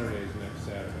Business Saturday is next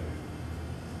Saturday.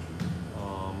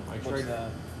 What's that?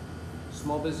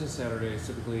 Small Business Saturday is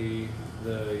typically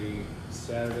the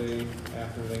Saturday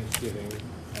after Thanksgiving.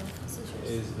 Oh, this is yours.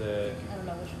 Is the I don't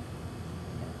know which one.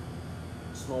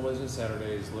 Small Business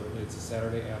Saturday is literally, it's a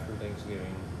Saturday after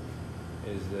Thanksgiving.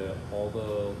 Is that all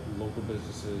the local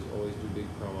businesses always do big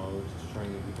promos to try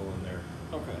and get people in there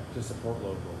Okay. to support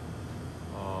local.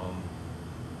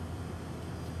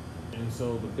 And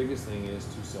so the biggest thing is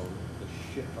to sell the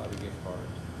shit out of gift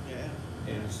cards.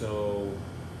 Yeah. And so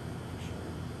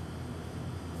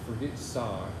forget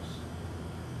stocks,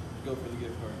 Go for the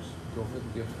gift cards. go for the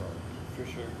gift card. For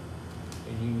sure.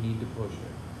 And you need to push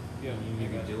it. Yeah. And you need to I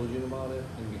be got it. diligent about it,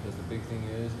 and because the big thing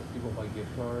is, if people buy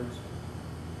gift cards,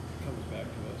 Comes back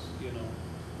to us, you know.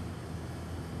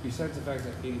 besides the fact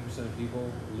that 80% of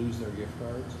people lose their gift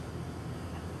cards,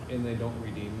 and they don't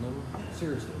redeem them,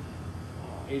 seriously,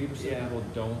 80% Yeah. of people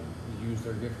don't use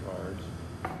their gift cards,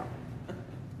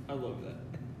 I love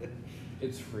that.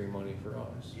 it's free money for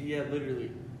us, Yeah,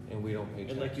 literally. and we don't pay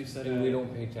taxes. And like you said, and we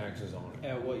don't pay taxes on it.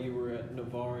 At what you were at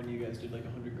Navarre and you guys did like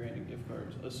 $100,000 in gift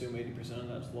cards. Assume 80% of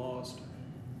that's lost.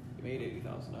 You made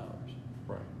 $80,000.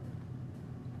 Right.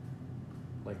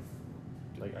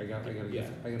 Like I got a Yeah.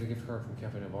 gift card from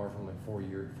Cafe Navarre from like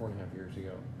 4.5 years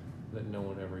ago that no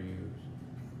one ever used.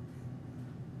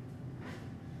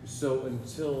 So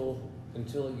until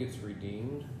it gets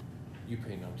redeemed, you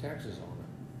pay no taxes on it.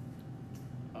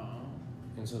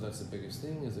 And so that's the biggest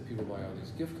thing, is that people buy all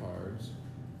these gift cards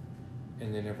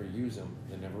and they never use them.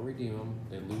 They never redeem them.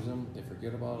 They lose them. They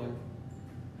forget about them.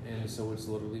 And so it's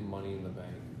literally money in the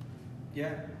bank.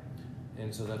 Yeah.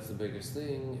 And so that's the biggest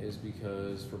thing, is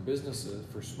because for businesses,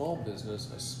 for small business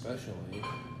especially,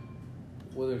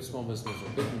 whether it's small business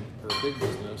or big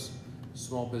business,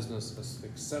 small business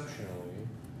exceptionally,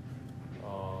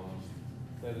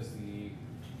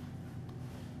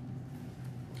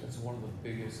 that's one of the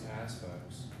biggest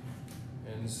aspects.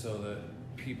 And so that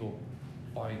people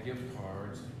buy gift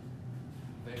cards,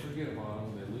 they forget about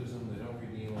them, they lose them, they don't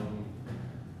redeem them,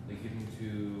 they give them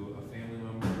to a family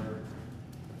member.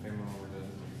 Family member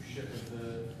doesn't do shit with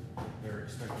it. They're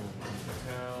expecting them to come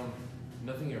to town.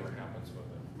 Nothing ever happens with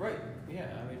them. Right. Yeah.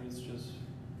 I mean, it's just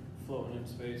floating in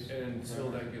space. And until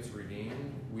that gets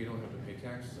redeemed, we don't have to pay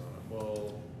taxes on it.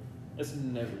 Well, It's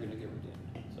never gonna get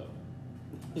redeemed. So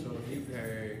so if you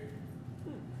pay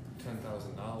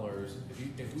 $10,000,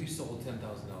 if we sold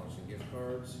 $10,000 in gift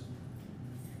cards,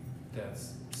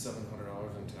 that's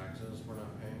 $700 in taxes we're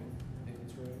not paying. I think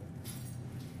that's right.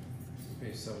 We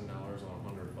pay $7 on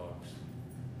 $100,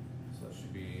 so that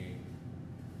should be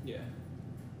yeah.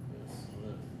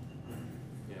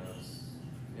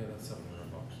 That's $700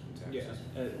 in taxes.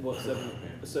 Yeah. What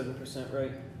 7%,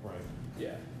 right? Right.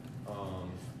 Yeah.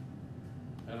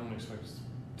 I don't expect us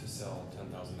to sell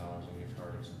 $10,000 in gift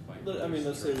cards. I mean,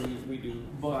 let's say we do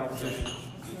But 5 None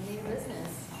of your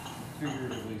business.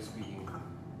 figuratively speaking,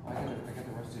 I got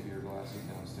the rest of your glasses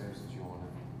downstairs that you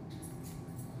wanted.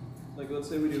 Like, let's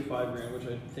say we do $5,000, which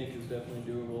I think is definitely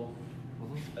doable.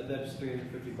 That's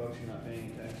 $350 you're not paying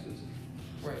in taxes.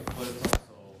 Right, but it's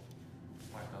also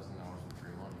 $5,000 in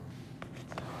free money.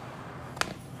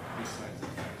 Besides the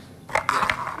taxes.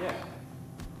 Yeah.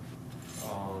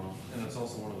 And it's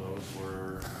also one of those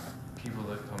where people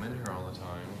that come in here all the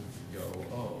time go,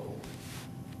 oh,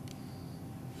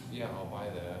 yeah, I'll buy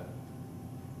that.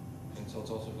 And so it's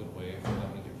also a good way for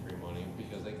them to get free money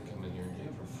because they can come in here and get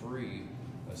it for free,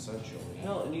 essentially.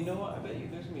 Hell, and you know what? I bet you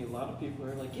there's gonna be a lot of people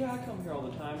who are like, yeah, I come here all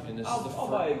the time. And this I'll, is the I'll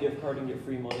buy a gift card and get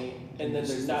free money, and then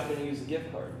they're not gonna use the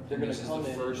gift card. They're gonna come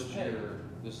in and pay.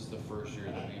 This is the first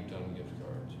year that we've done gift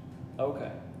cards.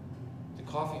 Okay. The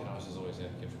coffee house has always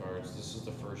had gift cards. This is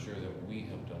the first year that we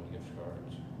have done gift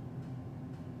cards.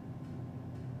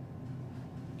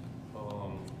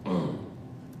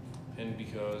 And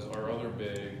because our other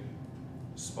big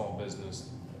small business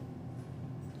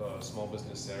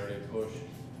Saturday push,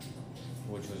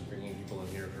 which was bringing people in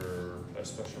here for a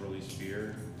special release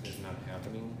beer, is not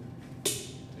happening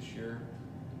this year.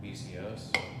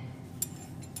 BCS.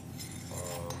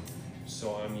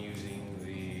 So I'm using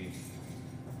the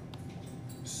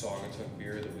Saugatuck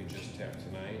beer that we just tapped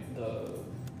tonight. The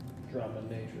Drama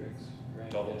Matrix, right?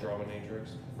 Double Drama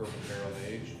Matrix, bourbon barrel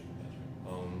aged.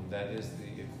 That is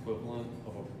the equivalent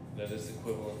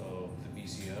of the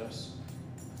BCS.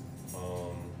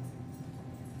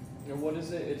 And what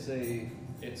is it?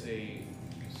 It's a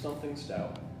something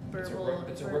stout.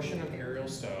 It's a Russian Imperial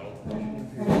Stout.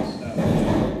 Russian Imperial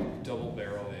Stout. Double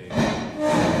barrel aged.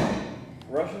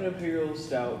 Russian Imperial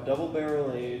Stout, double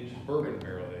barrel aged. Bourbon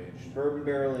barrel aged. Bourbon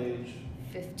barrel aged.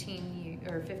 15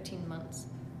 months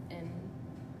in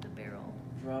the barrel.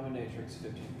 Drama Matrix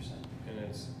 15%. And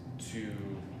it's to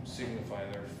signify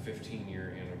their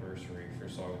 15-year anniversary for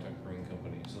Saugatuck Brewing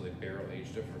Company. So they barrel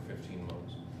aged it for 15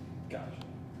 months. Gotcha.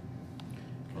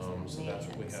 So that's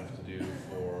what we have to do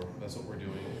that's what we're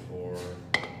doing for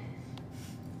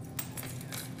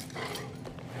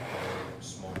our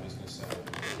small business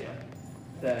Saturday. Yeah.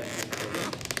 That.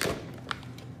 Do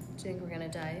you think we're gonna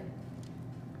die?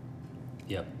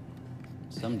 Yep.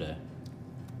 Someday.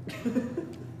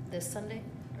 This Sunday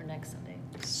or next Sunday?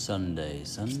 Sunday.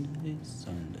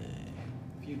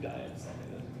 If you die on Sunday,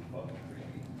 that's gonna be fucking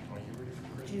crazy. Are you ready for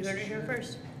Christmas? You heard it here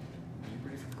first. Are you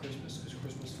ready for Christmas? Because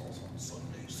Christmas falls on Sunday.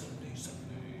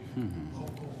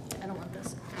 I don't want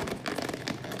this.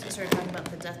 We started talking about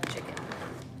the death chicken.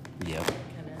 Yep.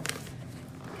 Kind of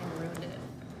ruined it.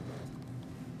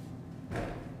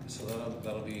 So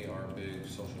that'll be our big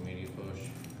social media push.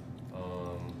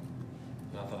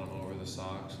 Not that I'm over the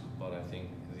socks, but I think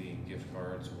the gift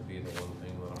cards will be the one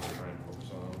thing that I'm gonna try and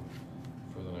focus on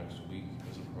for the next week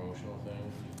as a promotional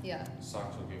thing. Yeah.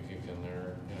 Socks will get kicked in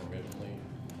there intermittently.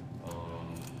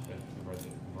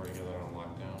 We've already got that on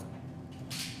lockdown.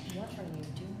 What are you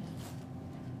doing?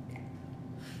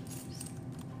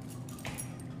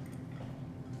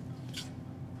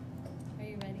 Are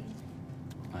you ready?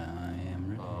 I am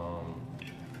ready.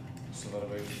 So that'll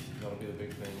be the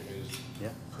big thing is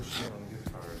Yeah. pushing on